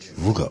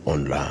Vuka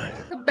Online.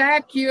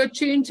 Back, you're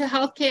tuned to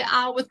Healthcare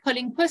Hour with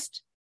Colleen Qvist.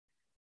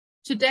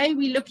 Today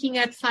we're looking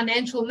at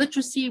financial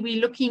literacy.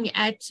 We're looking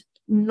at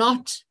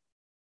not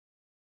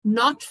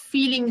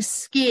feeling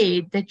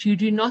scared that you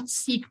do not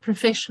seek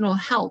professional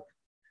help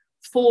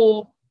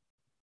for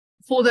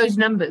those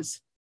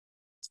numbers.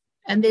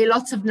 And there are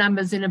lots of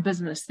numbers in a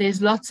business.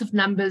 There's lots of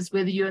numbers,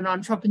 whether you're an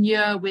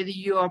entrepreneur, whether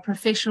you're a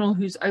professional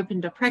who's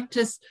opened a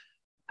practice.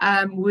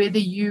 whether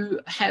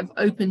you have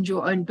opened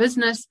your own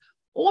business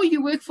or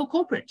you work for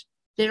corporate.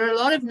 There are a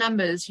lot of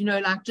numbers,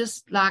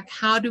 like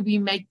how do we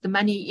make the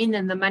money in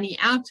and the money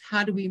out?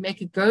 How do we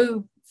make it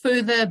go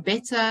further,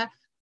 better?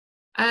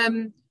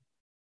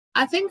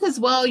 I think as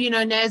well,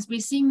 Naz, we're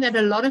seeing that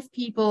a lot of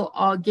people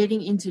are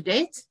getting into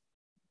debt.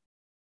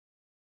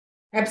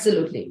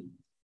 Absolutely.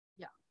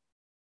 Yeah.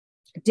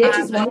 Debt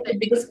is one of the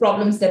biggest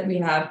problems that we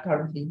have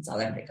currently in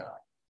South Africa.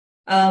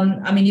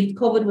 If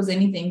COVID was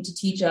anything to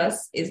teach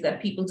us, is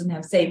that people didn't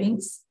have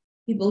savings.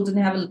 People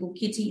didn't have a little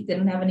kitty. They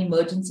didn't have an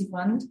emergency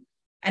fund.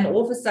 And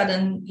all of a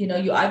sudden,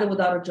 you're either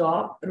without a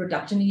job, a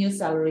reduction in your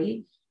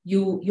salary,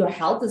 your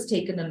health has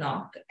taken a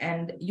knock,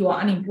 and you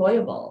are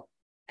unemployable.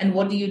 And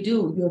what do?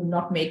 You have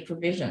not made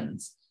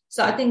provisions.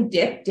 So I think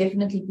debt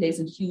definitely plays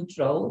a huge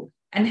role.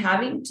 And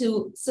having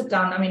to sit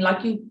down,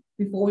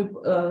 before we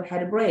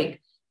had a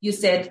break, you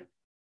said,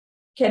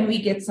 can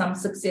we get some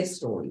success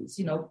stories?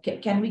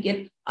 Can we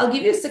get, I'll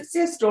give you a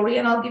success story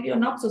and I'll give you a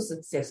not so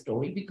success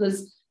story,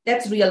 because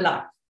that's real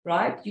life,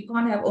 right? You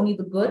can't have only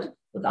the good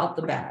without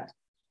the bad.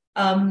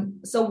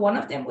 So one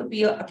of them would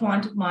be a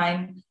client of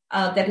mine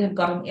that had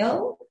gotten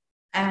ill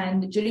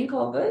and during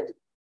COVID,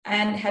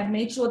 and had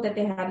made sure that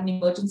they had an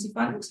emergency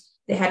fund,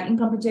 they had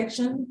income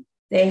protection,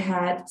 they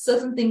had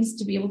certain things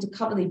to be able to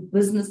cover their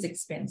business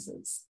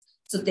expenses.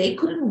 So they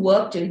couldn't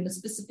work during a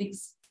specific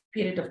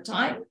period of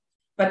time,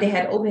 but they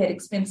had overhead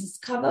expenses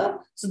covered.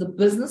 So the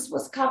business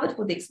was covered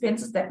for the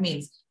expenses. That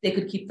means they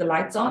could keep the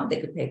lights on, they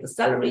could pay the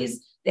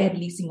salaries, they had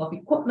leasing of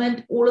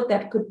equipment, all of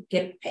that could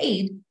get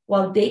paid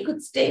while they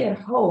could stay at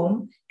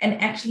home and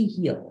actually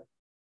heal.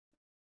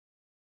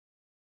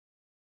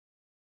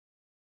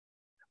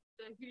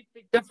 A huge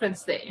big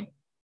difference there.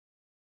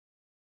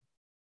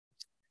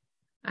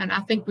 And I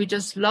think we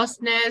just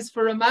lost Naz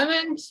for a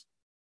moment.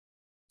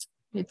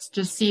 Let's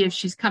just see if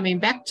she's coming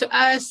back to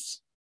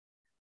us.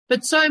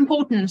 But so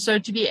important, so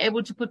to be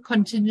able to put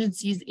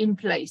contingencies in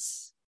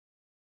place.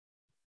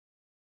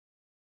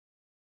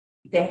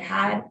 They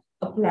had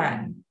a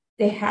plan.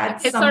 They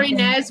had something. Sorry,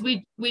 Naz,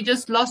 we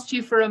just lost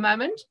you for a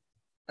moment.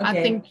 Okay.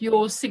 I think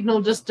your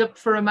signal just dipped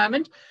for a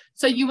moment.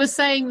 So you were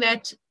saying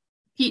that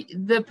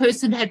the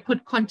person had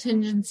put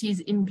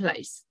contingencies in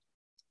place.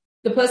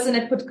 The person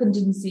had put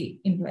contingency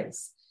in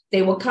place.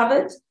 They were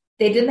covered.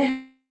 They didn't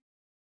have...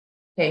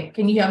 Okay,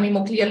 can you hear me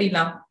more clearly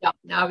now? Yeah,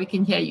 now we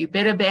can hear you.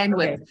 Better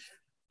bandwidth.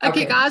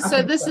 Okay, guys,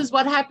 so this is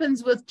what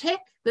happens with tech.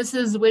 This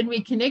is when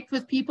we connect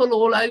with people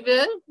all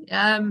over.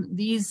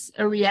 These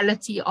a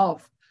reality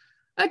of.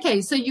 Okay,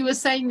 so you were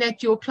saying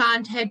that your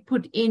client had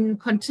put in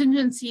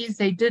contingencies.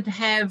 They did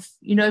have,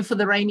 for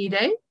the rainy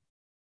day?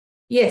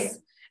 Yes.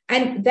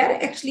 And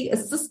that actually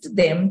assisted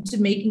them to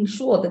making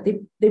sure that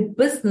their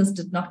business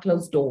did not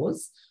close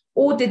doors,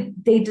 or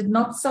they did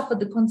not suffer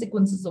the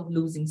consequences of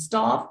losing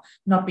staff,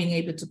 not being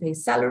able to pay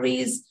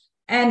salaries,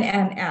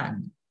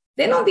 and.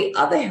 Then on the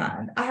other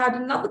hand, I had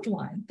another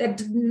client that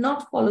did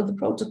not follow the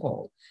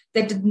protocol,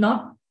 that did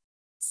not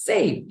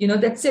save,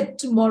 that said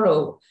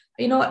tomorrow,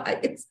 I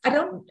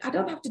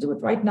don't have to do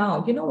it right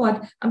now. You know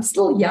what? I'm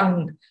still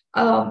young.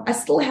 I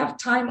still have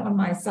time on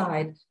my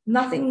side.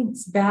 Nothing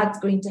bad's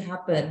going to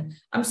happen.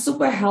 I'm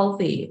super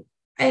healthy.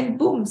 And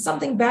boom,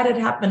 something bad had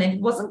happened, and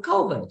it wasn't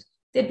COVID.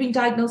 They'd been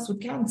diagnosed with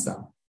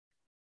cancer.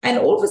 And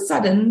all of a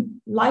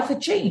sudden, life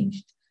had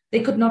changed. They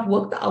could not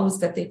work the hours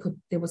that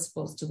they were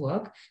supposed to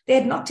work. They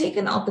had not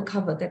taken out the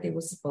cover that they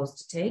were supposed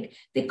to take.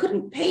 They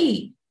couldn't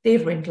pay their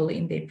rental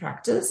in their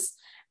practice.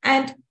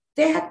 And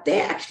they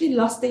actually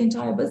lost their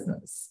entire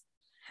business.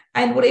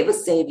 And whatever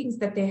savings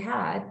that they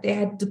had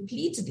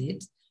depleted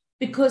it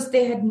because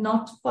they had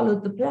not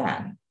followed the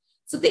plan.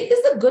 So there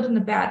is a good and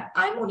a bad.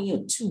 I'm only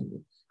a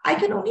tool. I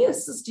can only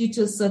assist you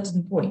to a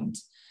certain point.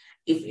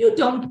 If you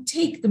don't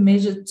take the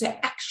measure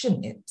to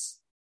action it,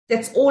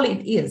 that's all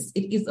it is.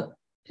 It is a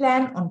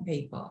plan on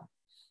paper.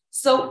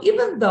 So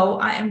even though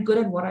I am good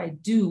at what I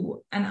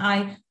do and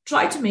I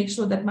try to make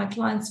sure that my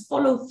clients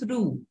follow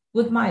through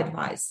with my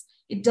advice,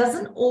 it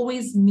doesn't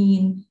always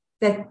mean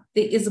that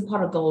there is a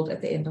pot of gold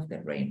at the end of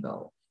that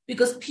rainbow,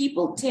 because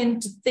people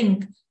tend to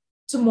think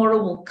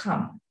tomorrow will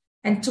come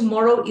and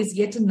tomorrow is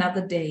yet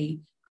another day.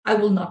 I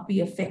will not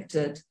be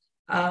affected.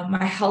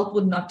 My health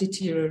would not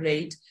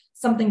deteriorate.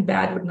 Something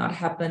bad would not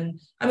happen.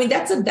 I mean,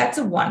 that's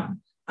a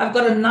one. I've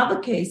got another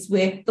case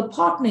where the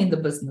partner in the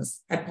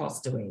business had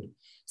passed away.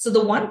 So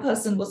the one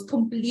person was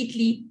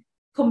completely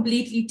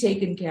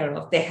taken care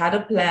of. They had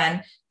a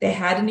plan. They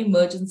had an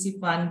emergency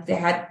fund. They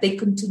had their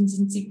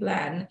contingency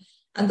plan.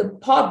 And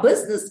the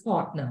business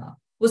partner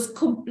was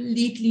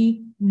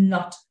completely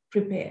not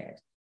prepared.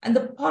 And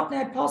the partner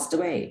had passed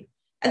away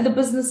and the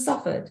business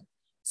suffered.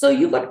 So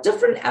you've got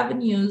different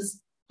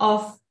avenues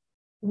of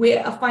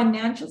where a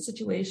financial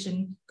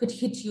situation could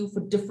hit you for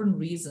different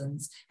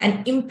reasons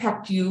and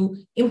impact you,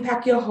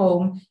 impact your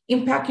home,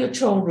 impact your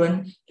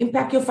children,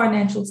 impact your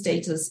financial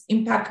status,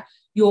 impact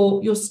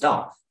your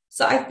staff.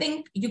 So I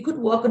think you could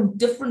work on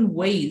different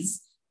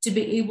ways to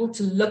be able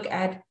to look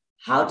at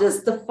how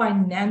does the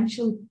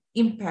financial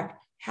impact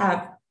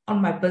have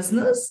on my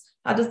business,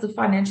 How does the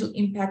financial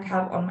impact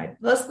have on my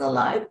personal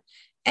life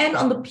and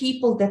on the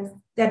people that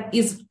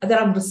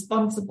I'm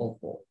responsible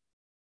for?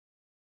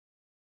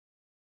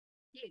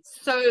 Yes.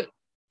 So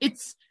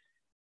it's,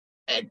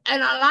 and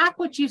I like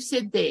what you've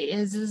said there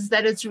is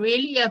that it's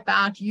really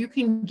about, you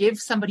can give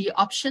somebody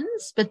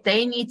options, but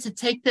they need to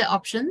take their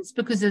options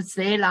because it's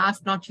their life,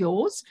 not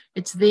yours.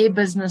 It's their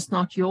business,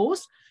 not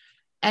yours.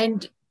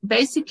 And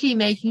basically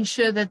making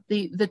sure that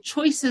the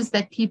choices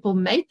that people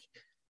make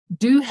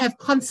do have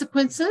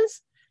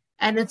consequences.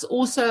 And it's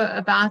also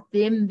about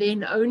them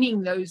then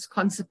owning those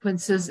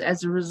consequences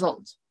as a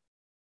result.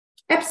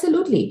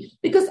 Absolutely.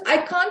 Because I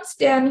can't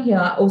stand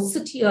here or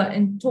sit here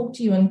and talk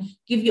to you and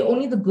give you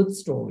only the good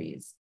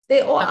stories.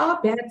 They all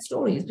are bad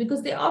stories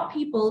because there are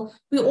people,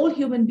 we're all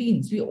human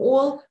beings. We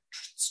all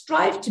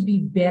strive to be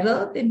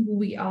better than who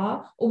we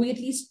are, or we at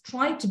least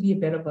try to be a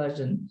better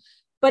version.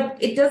 But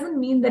it doesn't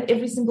mean that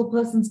every single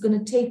person's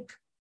going to take,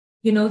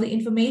 the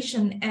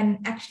information and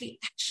actually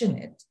action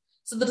it.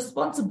 So the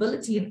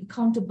responsibility and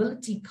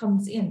accountability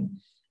comes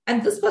in.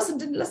 And this person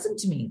didn't listen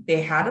to me.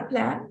 They had a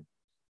plan.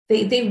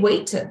 They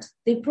waited,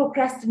 they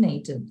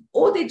procrastinated,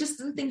 or they just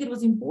didn't think it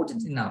was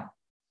important enough.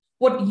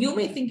 What you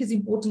may think is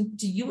important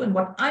to you and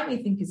what I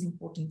may think is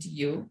important to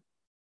you,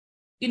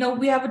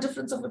 we have a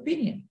difference of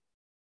opinion.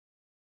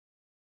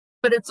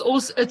 But it's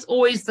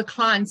always the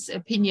client's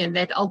opinion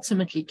that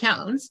ultimately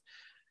counts.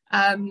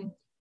 So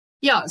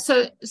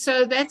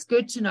that's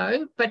good to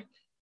know. But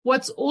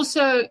what's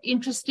also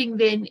interesting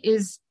then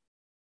is,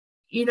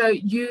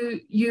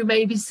 you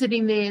may be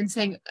sitting there and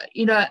saying,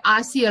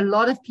 I see a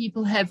lot of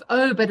people have,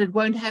 but it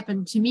won't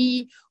happen to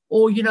me.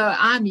 Or,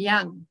 I'm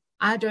young.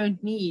 I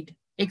don't need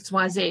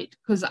XYZ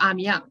because I'm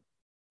young.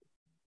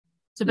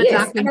 It's a bit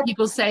like when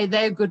people say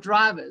they're good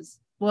drivers.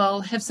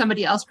 Well, have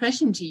somebody else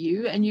crash into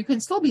you and you can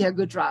still be a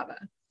good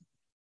driver,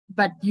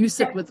 but you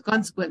sit with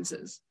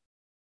consequences.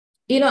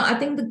 I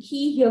think the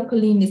key here,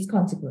 Colleen, is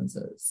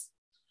consequences.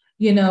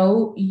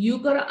 You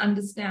got to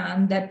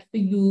understand that for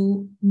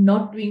you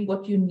not doing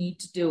what you need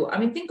to do. I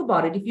mean, think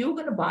about it. If you were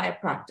going to buy a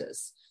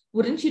practice,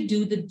 wouldn't you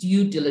do the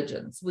due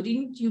diligence?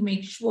 Wouldn't you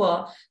make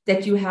sure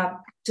that you have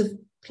active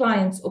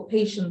clients or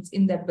patients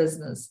in that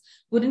business?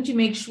 Wouldn't you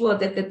make sure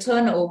that the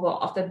turnover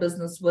of that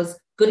business was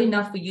good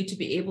enough for you to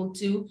be able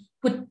to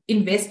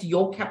invest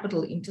your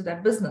capital into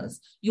that business?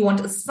 You want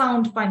a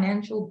sound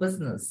financial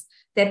business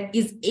that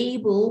is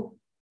able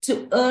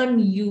to earn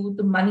you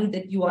the money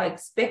that you are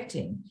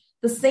expecting.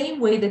 The same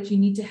way that you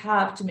need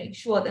to make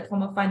sure that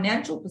from a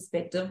financial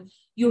perspective,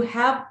 you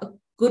have a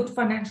good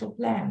financial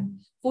plan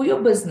for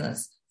your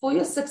business, for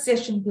your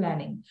succession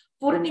planning,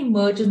 for an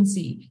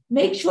emergency.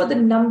 Make sure the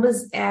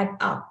numbers add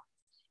up.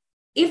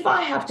 If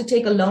I have to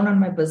take a loan on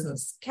my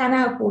business, can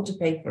I afford to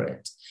pay for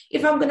it?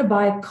 If I'm going to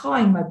buy a car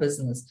in my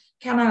business,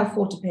 can I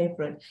afford to pay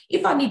for it?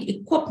 If I need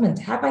equipment,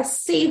 have I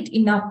saved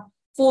enough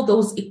for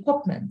those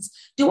equipments?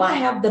 Do I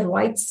have the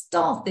right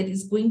staff that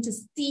is going to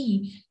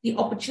see the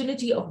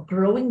opportunity of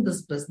growing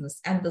this business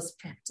and this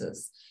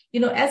practice?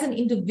 As an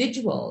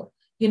individual,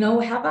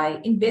 have I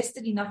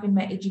invested enough in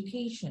my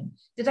education?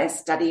 Did I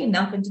study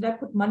enough and did I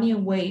put money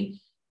away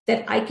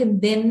that I can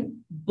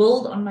then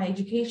build on my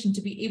education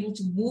to be able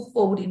to move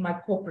forward in my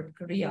corporate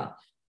career?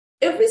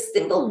 Every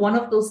single one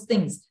of those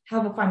things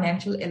have a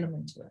financial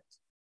element to it.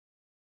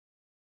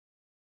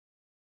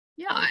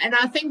 Yeah, and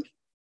I think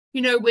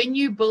when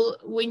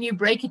you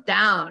break it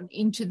down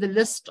into the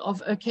list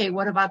of, okay,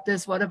 what about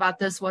this? What about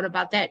this? What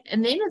about that?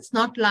 And then it's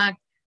not like,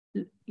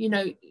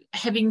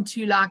 having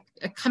to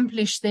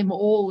accomplish them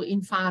all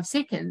in 5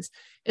 seconds.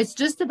 It's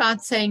just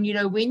about saying,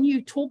 when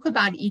you talk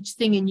about each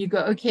thing and you go,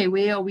 okay,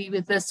 where are we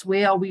with this?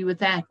 Where are we with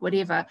that?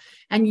 Whatever.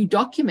 And you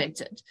document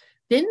it.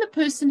 Then the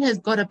person has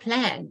got a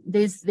plan.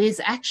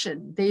 There's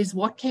action. There's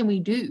what can we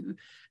do,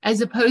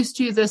 as opposed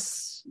to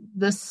this,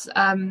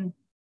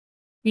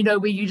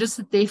 where you just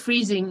sit there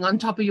freezing on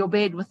top of your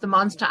bed with the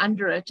monster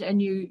under it and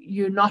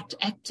you're not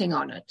acting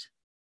on it.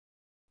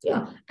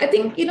 Yeah, I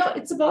think,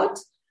 it's about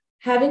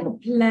having a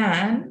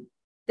plan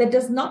that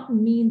does not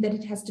mean that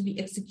it has to be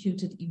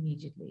executed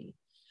immediately.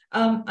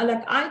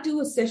 I do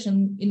a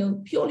session,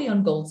 purely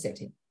on goal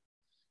setting.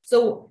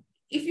 So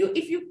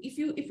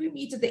if we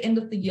meet at the end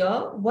of the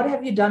year, what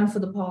have you done for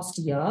the past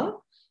year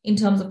in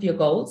terms of your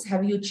goals?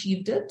 Have you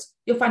achieved it?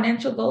 Your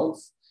financial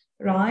goals,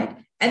 right?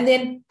 And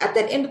then at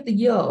that end of the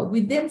year,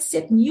 we then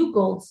set new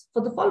goals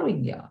for the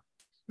following year.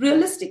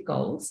 Realistic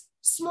goals,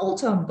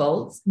 small-term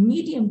goals,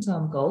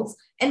 medium-term goals,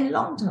 and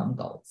long-term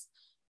goals.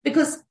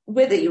 Because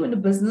whether you're in a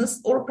business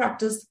or a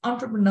practice,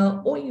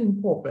 entrepreneur, or you're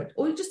in corporate,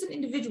 or you're just an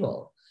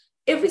individual,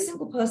 every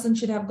single person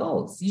should have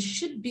goals. You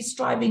should be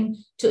striving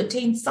to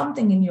attain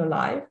something in your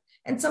life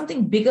and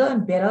something bigger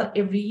and better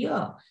every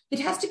year. It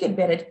has to get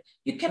better.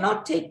 You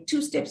cannot take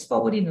 2 steps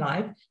forward in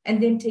life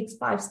and then take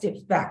 5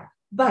 steps back.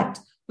 But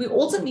we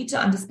also need to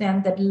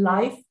understand that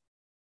life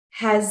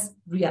has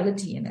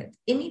reality in it.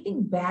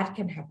 Anything bad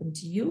can happen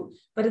to you,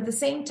 but at the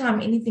same time,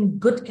 anything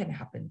good can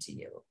happen to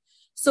you.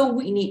 So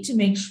we need to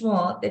make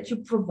sure that you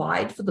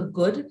provide for the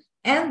good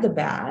and the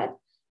bad,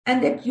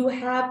 and that you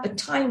have a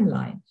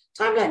timeline.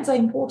 Timelines are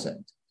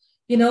important.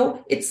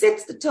 It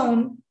sets the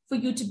tone for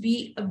you to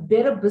be a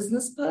better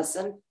business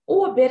person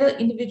or a better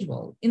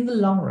individual in the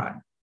long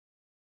run.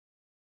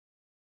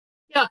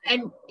 Yeah,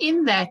 and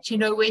in that,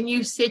 when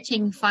you're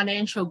setting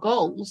financial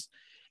goals,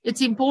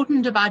 it's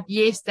important about,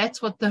 yes,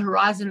 that's what the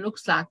horizon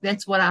looks like.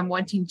 That's what I'm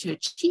wanting to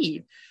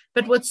achieve.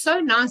 But what's so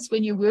nice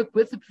when you work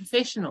with a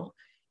professional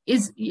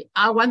is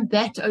I want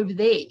that over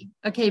there.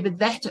 Okay, but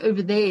that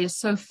over there is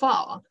so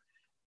far.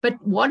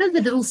 But what are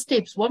the little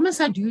steps? What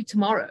must I do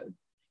tomorrow?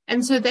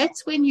 And so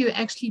that's when you're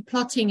actually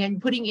plotting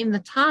and putting in the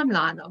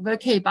timeline of,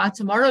 okay, by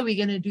tomorrow, we're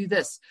going to do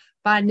this.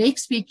 By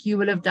next week, you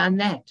will have done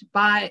that.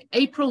 By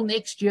April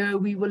next year,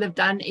 we will have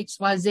done X,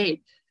 Y,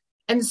 Z.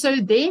 And so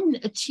then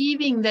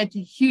achieving that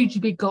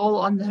huge big goal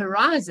on the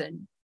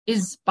horizon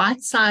is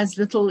bite-sized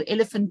little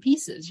elephant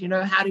pieces.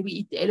 How do we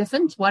eat the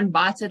elephant? One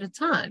bite at a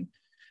time.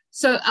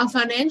 So our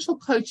financial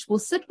coach will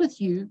sit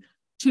with you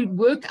to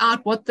work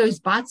out what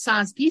those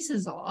bite-sized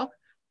pieces are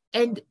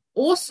and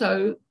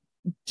also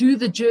do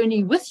the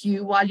journey with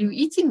you while you're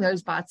eating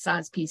those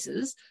bite-sized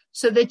pieces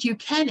so that you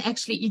can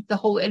actually eat the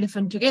whole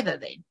elephant together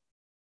then.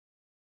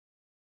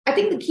 I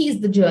think the key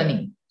is the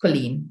journey,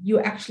 Colleen. You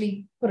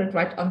actually put it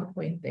right on the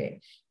point there.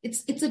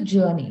 It's a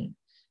journey.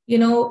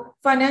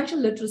 Financial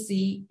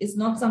literacy is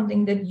not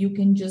something that you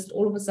can just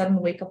all of a sudden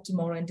wake up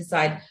tomorrow and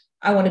decide,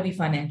 I want to be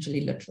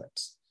financially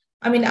literate.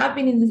 I mean, I've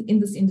been in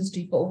this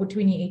industry for over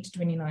 28 to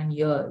 29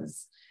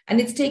 years,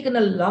 and it's taken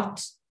a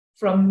lot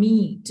from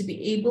me to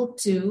be able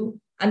to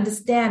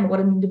understand what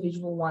an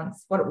individual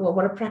wants,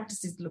 what a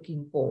practice is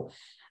looking for.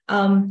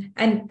 And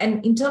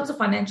in terms of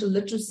financial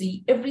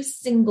literacy, every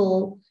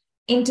single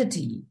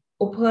entity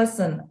or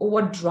person or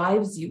what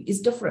drives you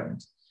is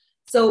different.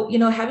 So,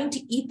 having to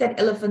eat that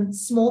elephant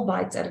small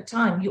bites at a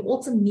time, you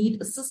also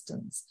need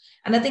assistance.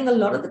 And I think a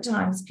lot of the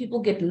times people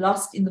get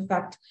lost in the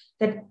fact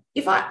that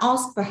if I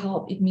ask for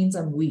help, it means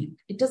I'm weak.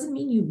 It doesn't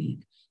mean you're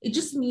weak. It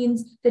just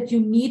means that you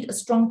need a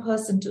strong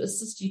person to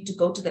assist you to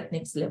go to that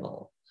next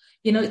level.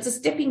 It's a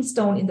stepping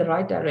stone in the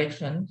right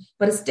direction,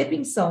 but a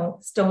stepping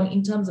stone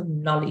in terms of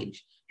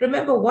knowledge.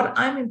 Remember, what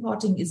I'm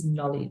imparting is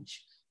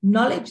knowledge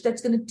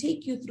that's going to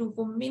take you through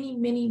for many,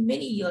 many,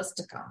 many years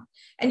to come.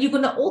 And you're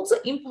going to also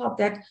impart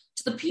that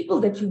to the people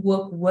that you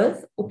work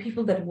with or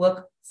people that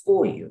work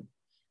for you.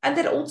 And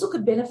that also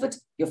could benefit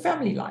your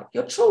family life.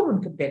 Your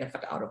children could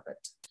benefit out of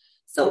it.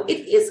 So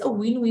it is a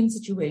win-win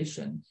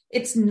situation.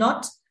 It's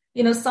not,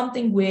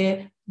 something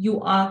where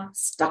you are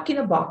stuck in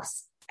a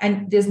box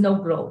and there's no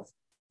growth.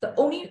 The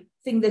only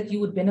thing that you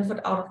would benefit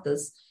out of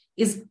this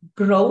is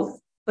growth,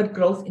 but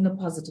growth in a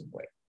positive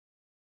way.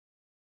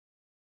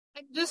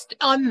 And just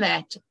on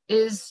that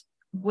is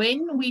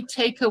when we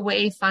take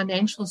away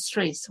financial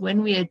stress,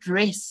 when we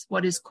address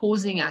what is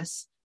causing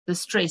us the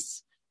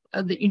stress,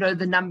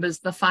 the numbers,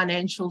 the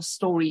financial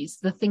stories,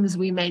 the things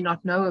we may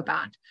not know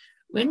about,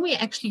 when we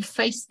actually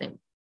face them,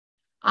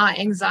 our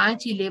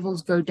anxiety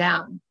levels go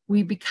down.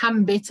 We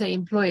become better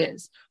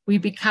employers. We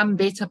become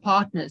better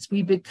partners.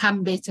 We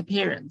become better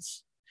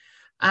parents.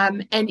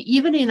 And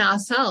even in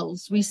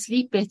ourselves, we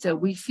sleep better.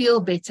 We feel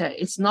better.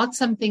 It's not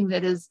something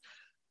that is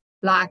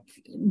like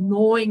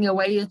gnawing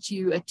away at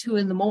you at 2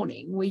 a.m.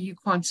 where you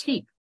can't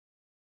sleep.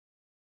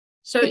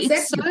 So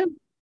exactly.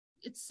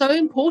 It's so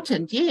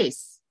important.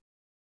 Yes.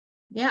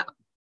 Yeah.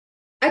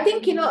 I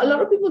think, a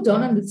lot of people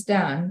don't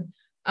understand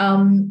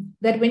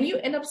that when you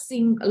end up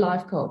seeing a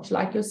life coach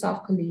like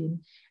yourself,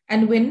 Colleen,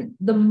 and when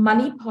the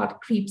money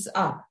part creeps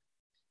up,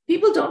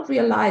 people don't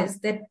realize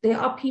that there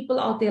are people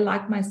out there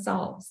like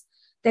myself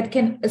that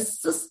can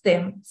assist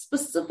them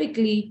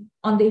specifically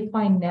on their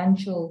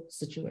financial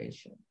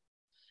situation.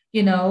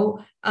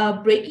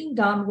 Breaking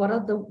down what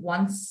are the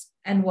wants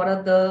and what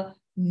are the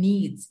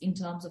needs in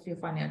terms of your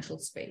financial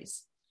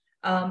space.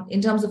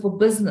 In terms of a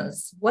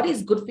business, what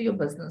is good for your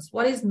business?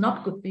 What is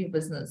not good for your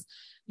business?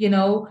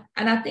 And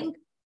I think,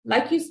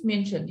 like you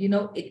mentioned,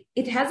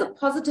 it has a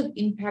positive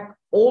impact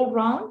all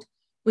around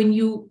when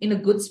you're in a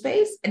good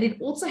space. And it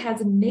also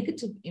has a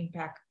negative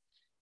impact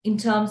in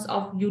terms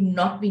of you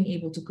not being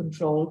able to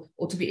control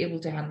or to be able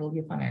to handle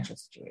your financial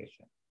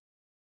situation.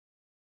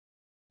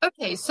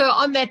 Okay, so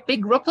on that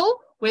big ripple,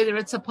 whether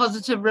it's a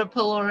positive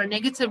ripple or a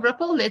negative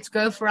ripple, let's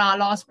go for our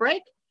last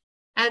break.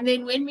 And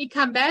then when we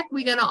come back,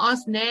 we're going to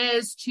ask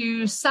Naz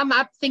to sum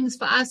up things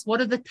for us.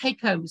 What are the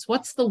take-homes?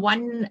 What's the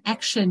one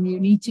action you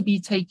need to be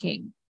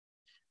taking?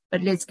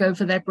 But let's go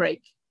for that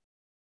break.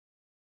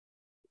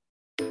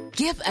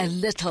 Give a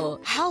little,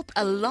 help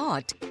a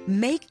lot.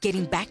 Make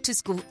getting back to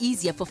school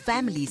easier for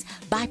families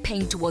by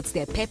paying towards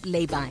their PEP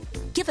lay-by.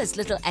 Give as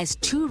little as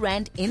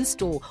R2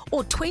 in-store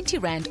or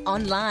R20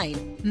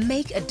 online.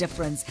 Make a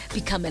difference.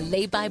 Become a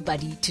lay-by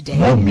buddy today.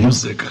 More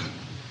music,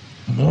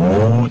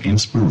 more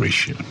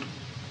inspiration.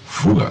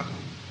 Vuka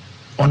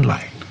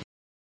online.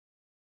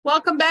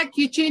 Welcome back.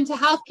 You tuned to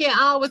Healthcare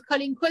Hour with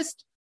Colleen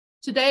Qvist.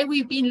 Today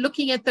we've been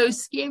looking at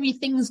those scary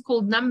things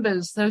called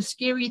numbers, those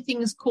scary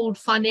things called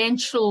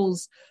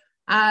financials,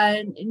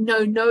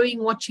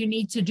 knowing what you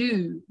need to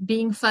do,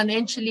 being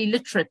financially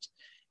literate,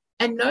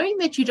 and knowing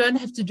that you don't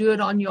have to do it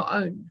on your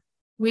own.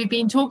 We've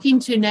been talking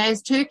to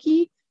Naz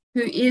Turkey,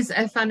 who is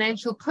a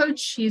financial coach.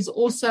 She's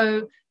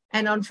also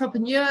an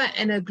entrepreneur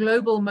and a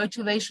global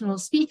motivational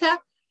speaker.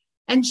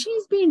 And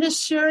she's been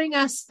assuring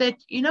us that,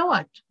 you know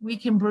what, we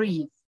can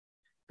breathe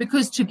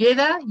because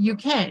together you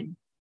can.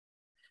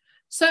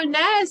 So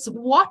Naz,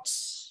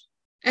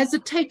 as a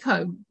take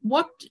home,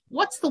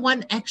 what's the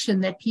one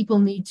action that people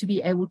need to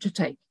be able to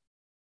take?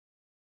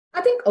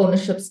 I think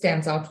ownership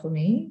stands out for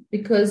me,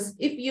 because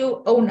if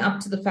you own up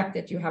to the fact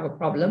that you have a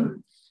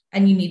problem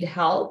and you need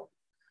help,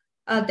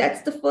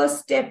 that's the first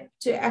step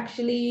to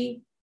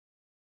actually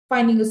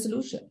finding a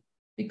solution.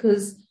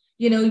 Because,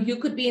 you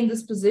could be in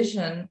this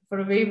position for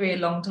a very, very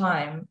long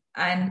time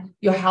and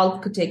your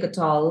health could take a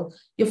toll,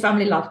 your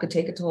family life could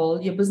take a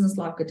toll, your business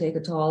life could take a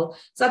toll.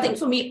 So I think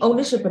for me,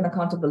 ownership and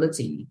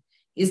accountability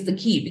is the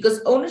key,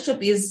 because ownership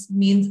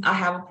means I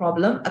have a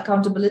problem.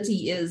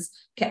 Accountability is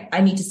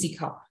I need to seek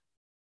help.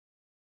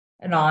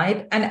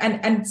 Right?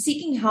 And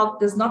seeking help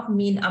does not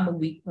mean I'm a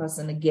weak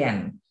person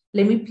again.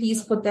 Let me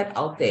please put that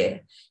out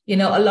there.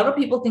 A lot of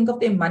people think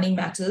of their money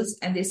matters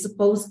and they're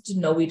supposed to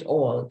know it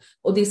all,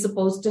 or they're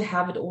supposed to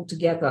have it all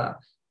together.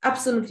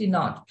 Absolutely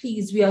not.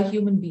 Please, we are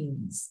human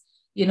beings.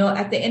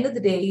 At the end of the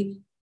day,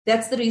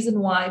 that's the reason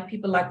why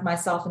people like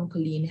myself and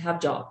Colleen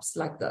have jobs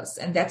like this.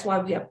 And that's why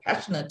we are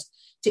passionate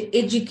to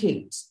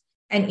educate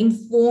and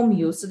inform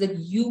you so that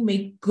you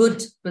make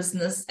good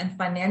business and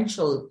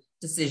financial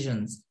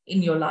decisions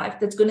in your life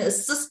that's going to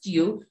assist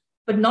you,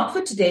 but not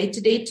for today,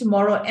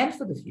 tomorrow, and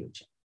for the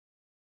future.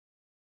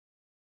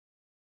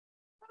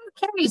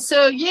 Okay,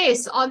 so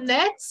yes, on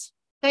that,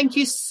 thank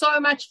you so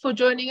much for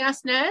joining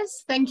us,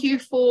 Naz. Thank you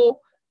for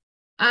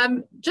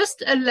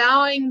just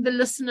allowing the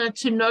listener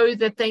to know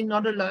that they're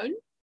not alone,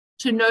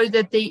 to know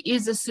that there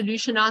is a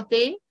solution out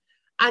there.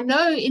 I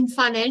know in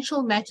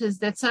financial matters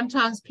that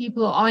sometimes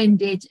people are in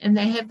debt and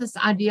they have this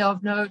idea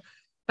of, no,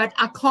 but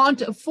I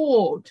can't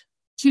afford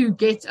to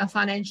get a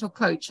financial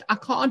coach. I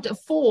can't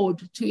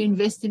afford to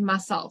invest in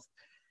myself.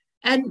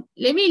 And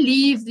let me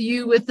leave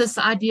you with this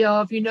idea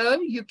of,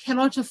 you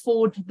cannot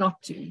afford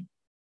not to.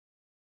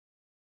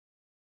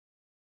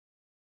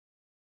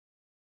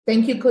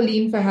 Thank you,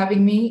 Colleen, for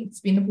having me. It's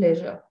been a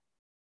pleasure.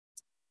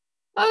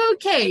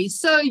 Okay,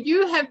 so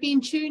you have been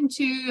tuned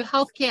to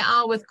Healthcare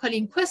Hour with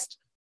Colleen Qvist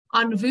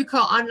on Vuka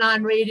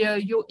Online Radio,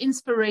 your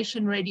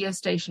inspiration radio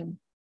station.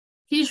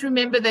 Please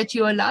remember that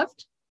you are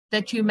loved,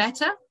 that you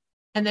matter,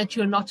 and that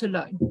you're not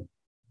alone.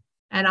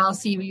 And I'll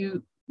see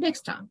you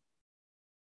next time.